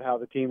about how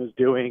the team is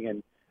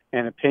doing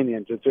and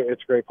opinions. It's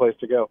a great place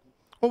to go.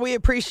 Well, we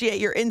appreciate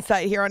your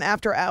insight here on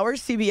After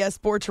Hours, CBS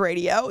Sports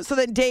Radio. So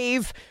then,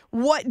 Dave,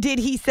 what did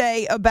he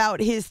say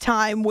about his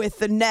time with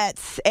the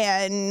Nets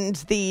and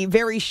the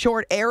very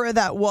short era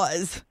that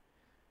was?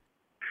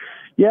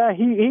 Yeah,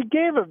 he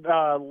gave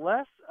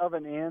less of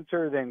an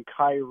answer than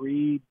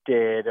Kyrie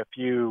did a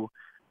few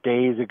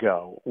days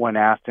ago when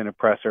asked in a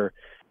presser.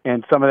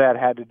 And some of that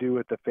had to do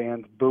with the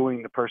fans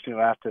booing the person who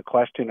asked a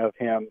question of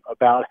him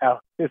about how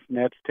his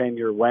Nets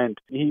tenure went.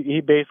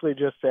 He basically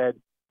just said,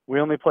 we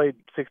only played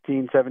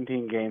 16,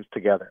 17 games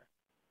together.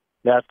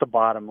 That's the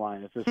bottom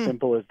line. It's as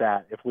simple as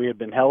that. If we had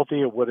been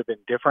healthy, it would have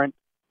been different.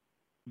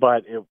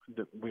 But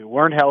we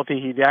weren't healthy.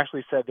 He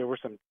actually said there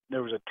was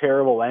a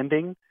terrible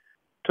ending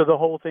to the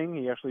whole thing.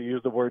 He actually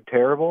used the word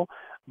terrible,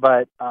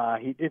 but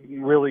he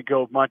didn't really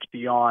go much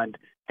beyond,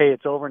 hey,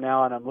 it's over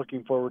now and I'm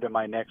looking forward to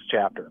my next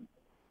chapter.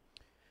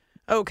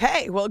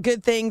 Okay, well,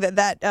 good thing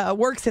that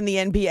works in the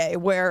NBA,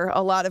 where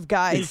a lot of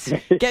guys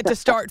get to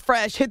start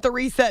fresh, hit the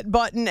reset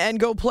button, and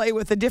go play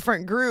with a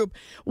different group.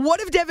 What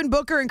have Devin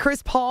Booker and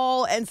Chris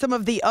Paul and some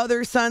of the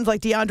other Suns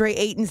like DeAndre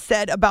Ayton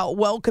said about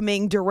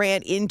welcoming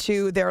Durant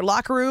into their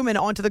locker room and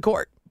onto the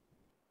court?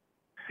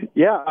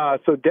 Yeah,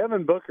 so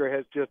Devin Booker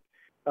has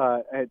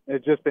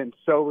just been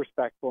so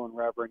respectful and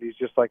reverent. He's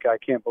just like, I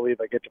can't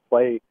believe I get to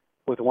play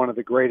with one of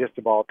the greatest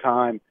of all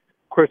time.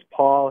 Chris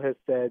Paul has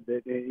said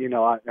that,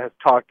 has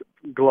talked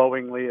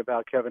glowingly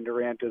about Kevin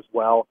Durant as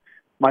well.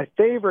 My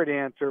favorite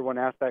answer when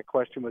asked that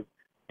question was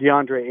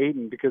DeAndre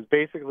Ayton, because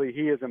basically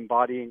he is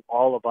embodying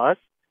all of us.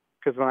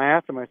 Because when I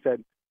asked him, I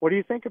said, what do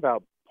you think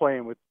about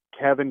playing with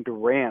Kevin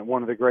Durant,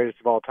 one of the greatest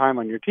of all time,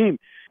 on your team?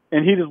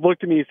 And he just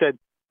looked at me and said,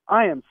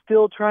 I am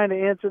still trying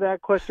to answer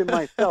that question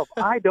myself.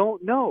 I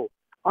don't know.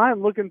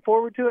 I'm looking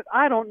forward to it.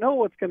 I don't know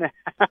what's going to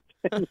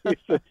happen. He's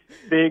a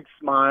big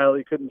smile.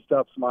 He couldn't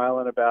stop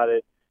smiling about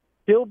it.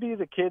 He'll be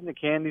the kid in the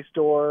candy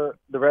store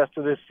the rest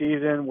of this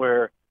season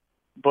where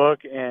Book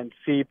and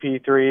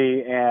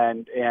CP3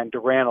 and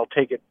Durant will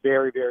take it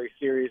very, very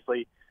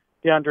seriously.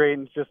 DeAndre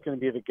Ayton's just going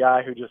to be the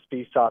guy who just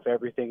feasts off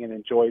everything and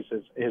enjoys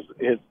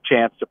his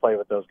chance to play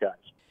with those guys.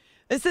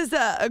 This is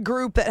a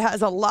group that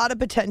has a lot of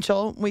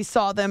potential. We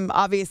saw them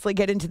obviously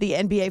get into the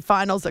NBA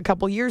Finals a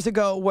couple years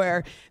ago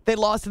where they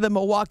lost to the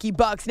Milwaukee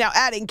Bucks. Now,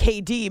 adding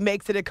KD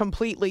makes it a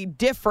completely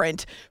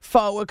different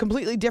foe, a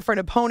completely different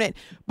opponent.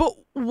 But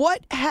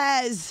what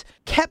has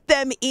kept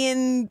them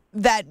in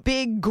that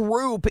big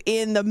group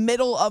in the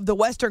middle of the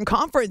Western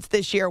Conference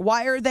this year?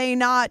 Why are they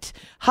not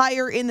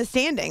higher in the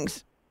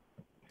standings?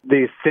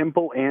 The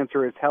simple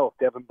answer is health.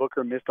 Devin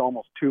Booker missed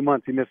almost 2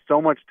 months. He missed so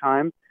much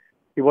time.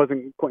 He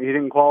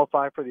didn't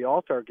qualify for the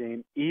All-Star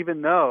game,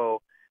 even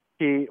though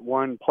he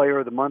won Player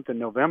of the Month in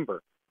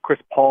November. Chris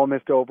Paul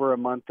missed over a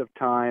month of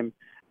time.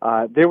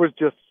 There was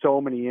just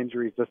so many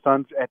injuries. The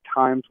Suns at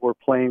times were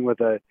playing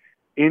with a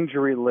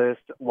injury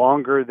list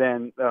longer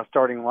than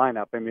starting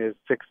lineup. I mean,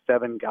 it's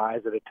 6-7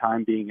 guys at a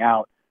time being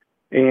out.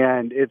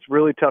 And it's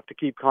really tough to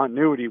keep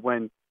continuity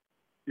when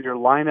your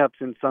lineups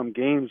in some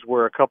games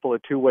were a couple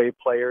of two-way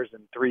players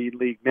and 3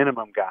 league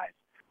minimum guys.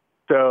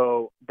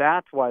 So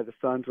that's why the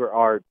Suns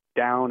are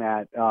down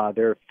at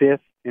their 5th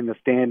in the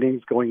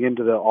standings going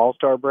into the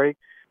All-Star break.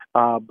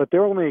 But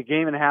they're only a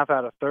game and a half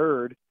out of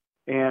 3rd.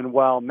 And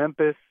while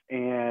Memphis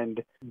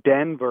and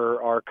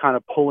Denver are kind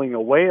of pulling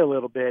away a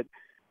little bit,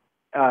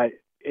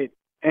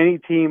 any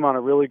team on a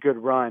really good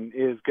run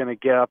is going to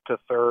get up to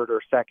 3rd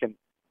or 2nd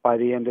by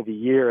the end of the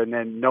year. And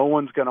then no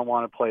one's going to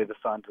want to play the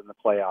Suns in the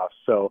playoffs.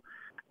 So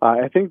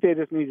I think they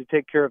just need to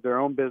take care of their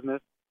own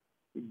business,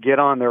 get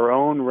on their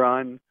own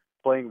run,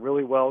 playing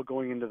really well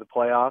going into the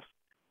playoffs.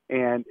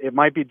 And it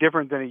might be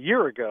different than a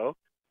year ago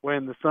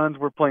when the Suns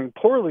were playing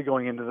poorly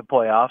going into the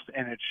playoffs,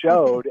 and it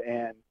showed,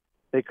 and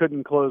they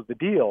couldn't close the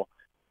deal.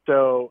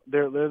 So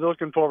they're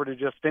looking forward to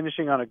just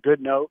finishing on a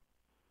good note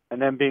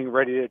and then being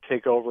ready to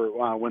take over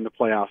when the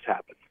playoffs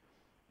happen.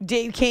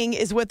 Dave King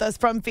is with us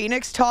from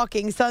Phoenix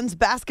talking Suns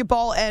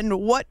basketball and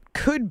what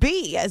could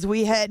be as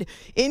we head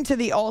into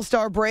the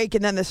All-Star break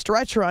and then the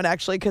stretch run,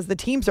 actually, because the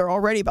teams are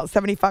already about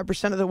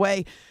 75% of the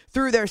way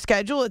through their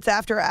schedule. It's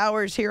After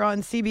Hours here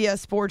on CBS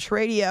Sports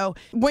Radio.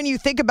 When you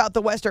think about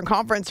the Western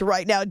Conference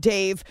right now,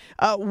 Dave,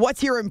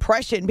 what's your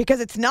impression? Because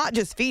it's not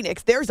just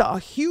Phoenix. There's a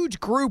huge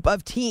group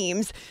of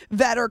teams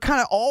that are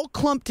kind of all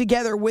clumped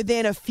together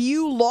within a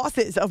few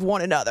losses of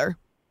one another.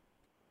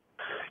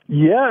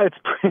 Yeah,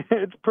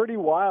 it's pretty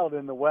wild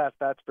in the West,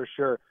 that's for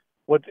sure.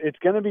 It's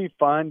going to be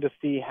fun to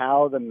see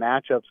how the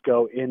matchups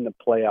go in the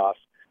playoffs.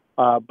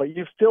 But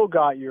you've still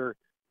got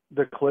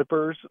the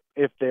Clippers.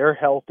 If they're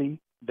healthy,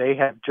 they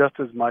have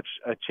just as much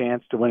a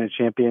chance to win a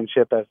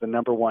championship as the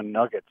number one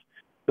Nuggets.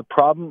 The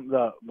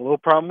little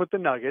problem with the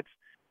Nuggets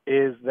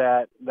is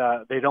that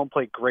they don't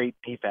play great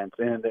defense.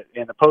 And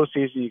in the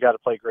postseason, you got to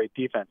play great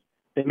defense.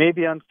 They may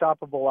be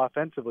unstoppable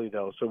offensively,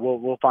 though, so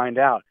we'll find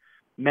out.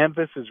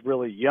 Memphis is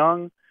really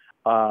young.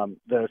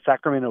 The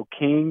Sacramento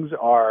Kings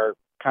are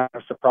kind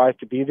of surprised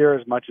to be there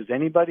as much as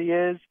anybody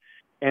is.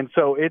 And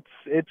so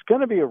it's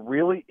going to be a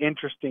really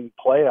interesting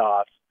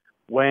playoffs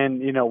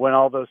when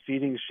all those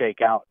seedings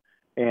shake out.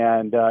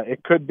 And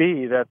it could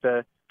be that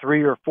the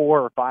 3 or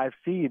 4 or 5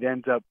 seed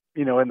ends up,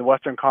 in the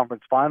Western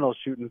Conference Finals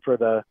shooting for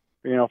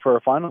for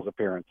a finals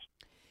appearance.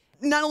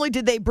 Not only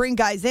did they bring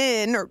guys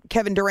in, or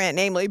Kevin Durant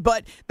namely,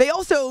 but they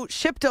also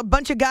shipped a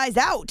bunch of guys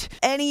out.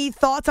 Any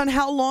thoughts on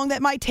how long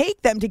that might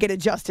take them to get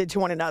adjusted to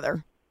one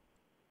another?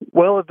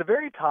 Well, at the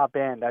very top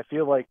end, I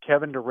feel like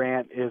Kevin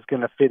Durant is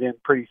going to fit in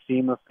pretty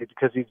seamlessly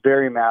because he's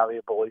very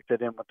malleable. He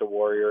fit in with the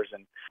Warriors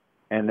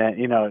and then,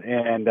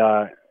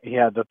 he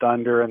had the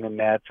Thunder and the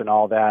Nets and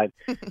all that.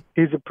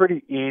 He's a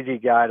pretty easy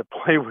guy to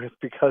play with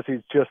because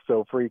he's just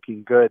so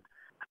freaking good.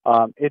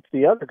 It's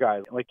the other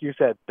guy. Like you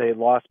said, they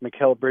lost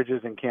Mikal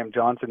Bridges and Cam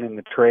Johnson in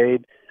the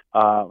trade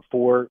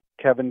for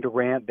Kevin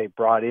Durant. They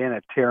brought in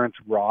a Terrence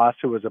Ross,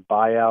 who was a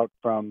buyout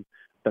from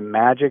the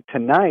Magic.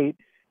 Tonight,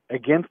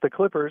 against the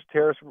Clippers,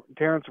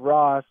 Terrence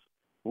Ross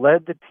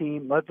led the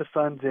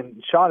Suns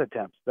in shot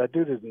attempts. That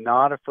dude is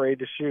not afraid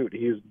to shoot.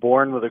 He was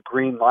born with a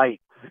green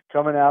light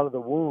coming out of the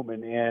womb.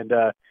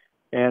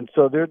 And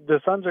so the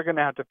Suns are going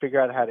to have to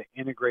figure out how to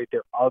integrate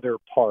their other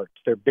parts.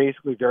 They're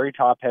basically very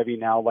top-heavy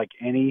now, like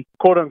any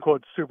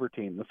quote-unquote super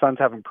team. The Suns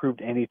haven't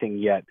proved anything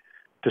yet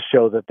to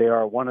show that they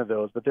are one of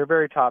those, but they're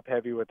very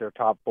top-heavy with their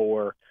top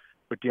 4,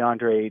 with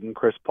DeAndre Ayton,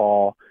 Chris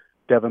Paul,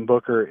 Devin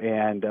Booker,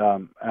 and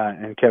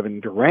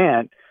Kevin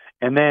Durant.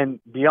 And then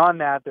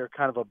beyond that, they're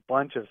kind of a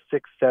bunch of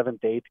 6th,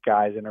 7th, 8th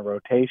guys in a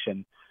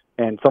rotation,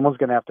 and someone's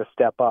going to have to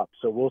step up.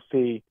 So we'll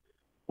see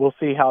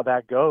how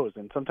that goes.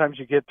 And sometimes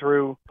you get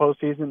through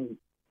postseason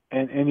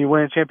and you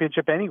win a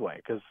championship anyway,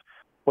 because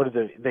what is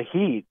it? The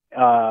Heat,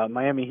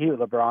 Miami Heat,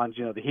 LeBron's,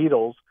 the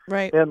Heatles,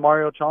 right? They had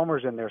Mario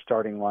Chalmers in their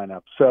starting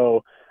lineup.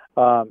 So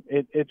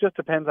it just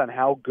depends on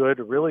how good.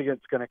 Really,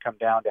 it's going to come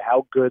down to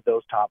how good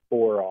those top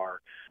 4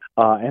 are.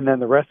 And then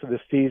the rest of the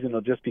season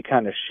will just be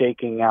kind of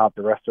shaking out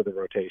the rest of the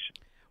rotation.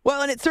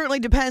 Well, and it certainly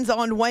depends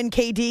on when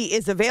KD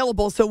is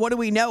available. So what do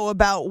we know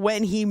about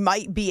when he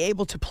might be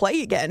able to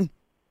play again?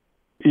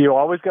 You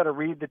always got to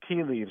read the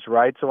tea leaves,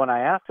 right? So when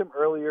I asked him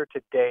earlier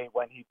today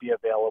when he'd be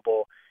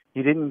available,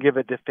 he didn't give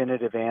a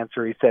definitive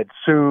answer. He said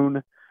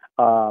soon,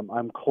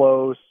 I'm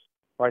close,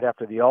 right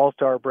after the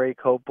All-Star break,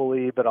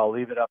 hopefully, but I'll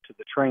leave it up to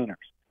the trainers.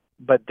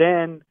 But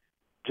then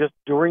just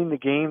during the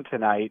game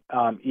tonight,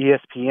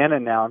 ESPN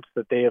announced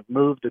that they have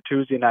moved the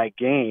Tuesday night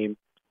game,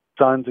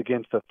 Suns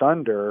against the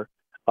Thunder,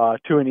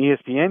 to an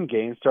ESPN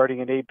game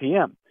starting at 8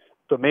 p.m.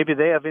 So maybe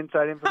they have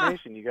inside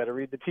information. You got to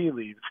read the tea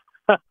leaves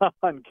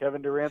on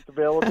Kevin Durant's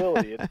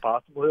availability. It's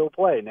possible he'll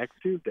play next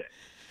Tuesday.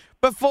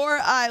 Before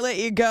I let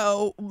you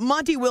go,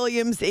 Monty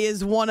Williams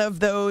is one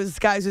of those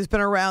guys who's been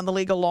around the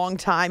league a long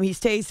time. He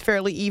stays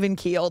fairly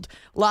even-keeled.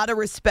 A lot of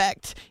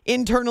respect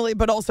internally,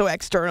 but also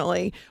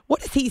externally.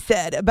 What has he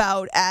said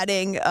about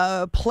adding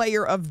a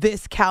player of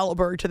this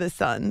caliber to the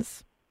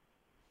Suns?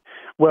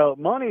 Well,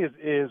 Monty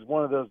is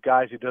one of those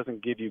guys who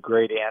doesn't give you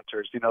great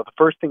answers. The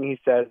first thing he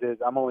says is,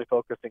 I'm only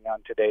focusing on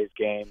today's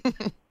game.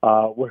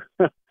 I'm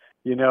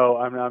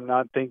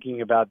not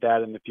thinking about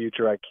that in the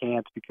future. I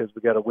can't because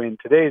we got to win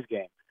today's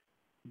game.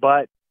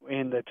 But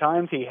in the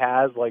times he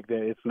has,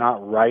 it's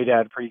not right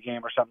at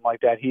pregame or something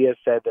like that, he has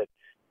said that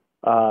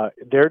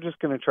they're just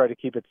going to try to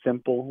keep it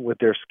simple with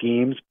their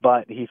schemes,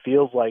 but he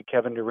feels like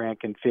Kevin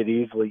Durant can fit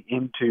easily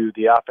into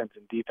the offense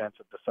and defense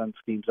that the Suns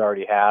schemes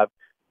already have,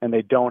 and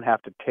they don't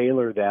have to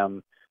tailor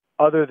them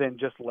other than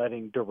just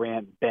letting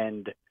Durant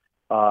bend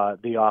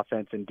the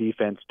offense and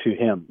defense to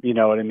him. You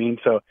know what I mean?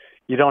 So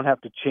you don't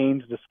have to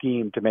change the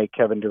scheme to make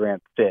Kevin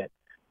Durant fit.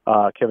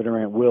 Kevin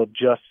Durant will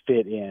just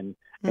fit in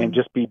and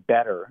just be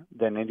better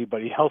than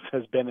anybody else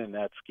has been in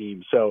that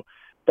scheme. So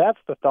that's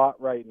the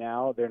thought right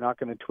now. They're not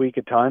going to tweak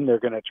a ton. They're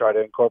going to try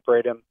to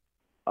incorporate him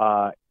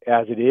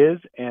as it is,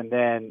 and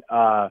then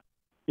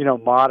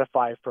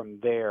modify from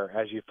there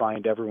as you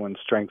find everyone's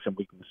strengths and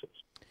weaknesses.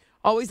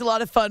 Always a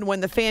lot of fun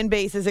when the fan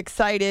base is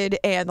excited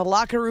and the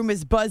locker room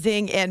is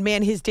buzzing. And,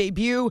 man, his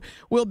debut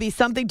will be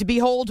something to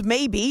behold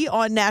maybe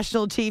on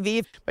national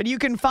TV. But you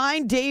can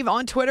find Dave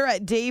on Twitter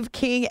at Dave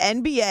King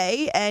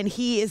NBA, and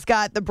he has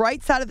got the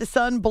Bright Side of the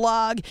Sun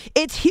blog.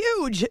 It's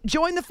huge.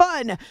 Join the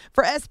fun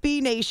for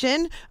SB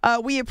Nation.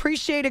 We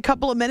appreciate a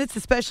couple of minutes,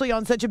 especially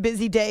on such a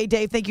busy day.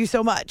 Dave, thank you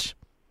so much.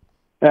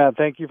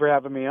 Thank you for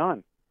having me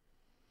on.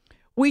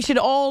 We should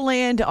all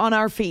land on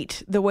our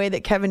feet the way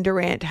that Kevin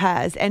Durant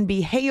has and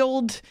be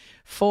hailed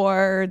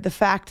for the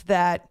fact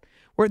that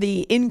we're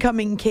the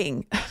incoming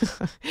king.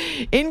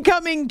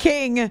 Incoming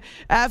king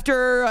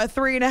after a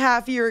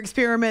 3.5-year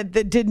experiment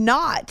that did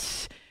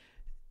not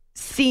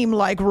seem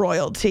like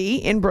royalty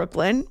in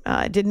Brooklyn,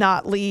 did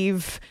not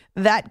leave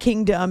that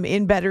kingdom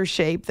in better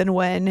shape than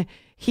when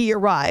he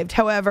arrived.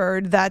 However,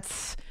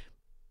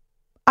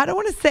 I don't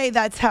want to say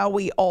that's how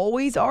we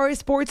always are as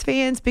sports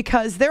fans,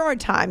 because there are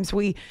times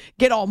we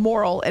get all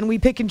moral and we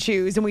pick and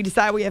choose and we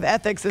decide we have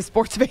ethics as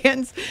sports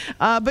fans.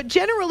 But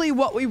generally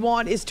what we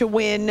want is to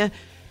win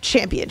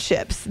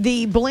championships.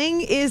 The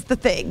bling is the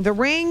thing. The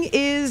ring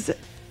is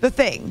the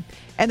thing.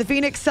 And the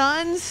Phoenix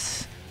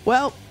Suns,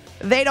 well,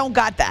 they don't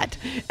got that.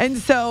 And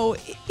so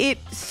it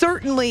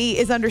certainly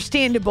is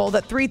understandable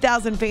that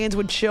 3,000 fans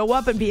would show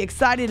up and be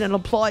excited and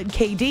applaud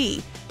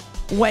KD.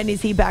 When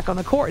is he back on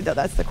the court, though?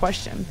 That's the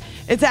question.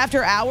 It's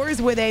After Hours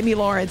with Amy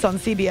Lawrence on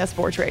CBS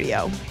Sports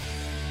Radio.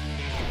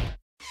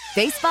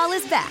 Baseball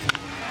is back,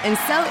 and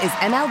so is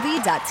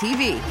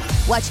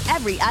MLB.tv. Watch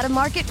every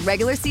out-of-market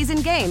regular season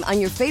game on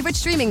your favorite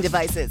streaming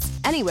devices,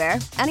 anywhere,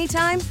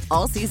 anytime,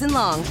 all season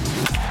long.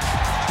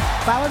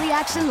 Follow the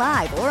action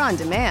live or on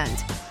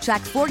demand.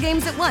 Track 4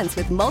 games at once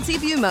with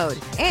multi-view mode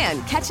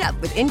and catch up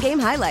with in-game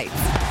highlights.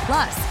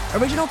 Plus,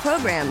 original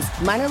programs,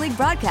 minor league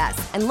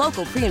broadcasts, and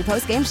local pre- and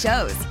post-game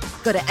shows.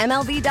 Go to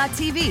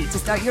MLB.tv to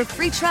start your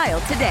free trial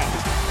today.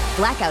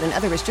 Blackout and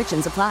other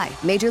restrictions apply.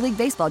 Major League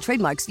Baseball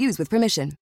trademarks used with permission.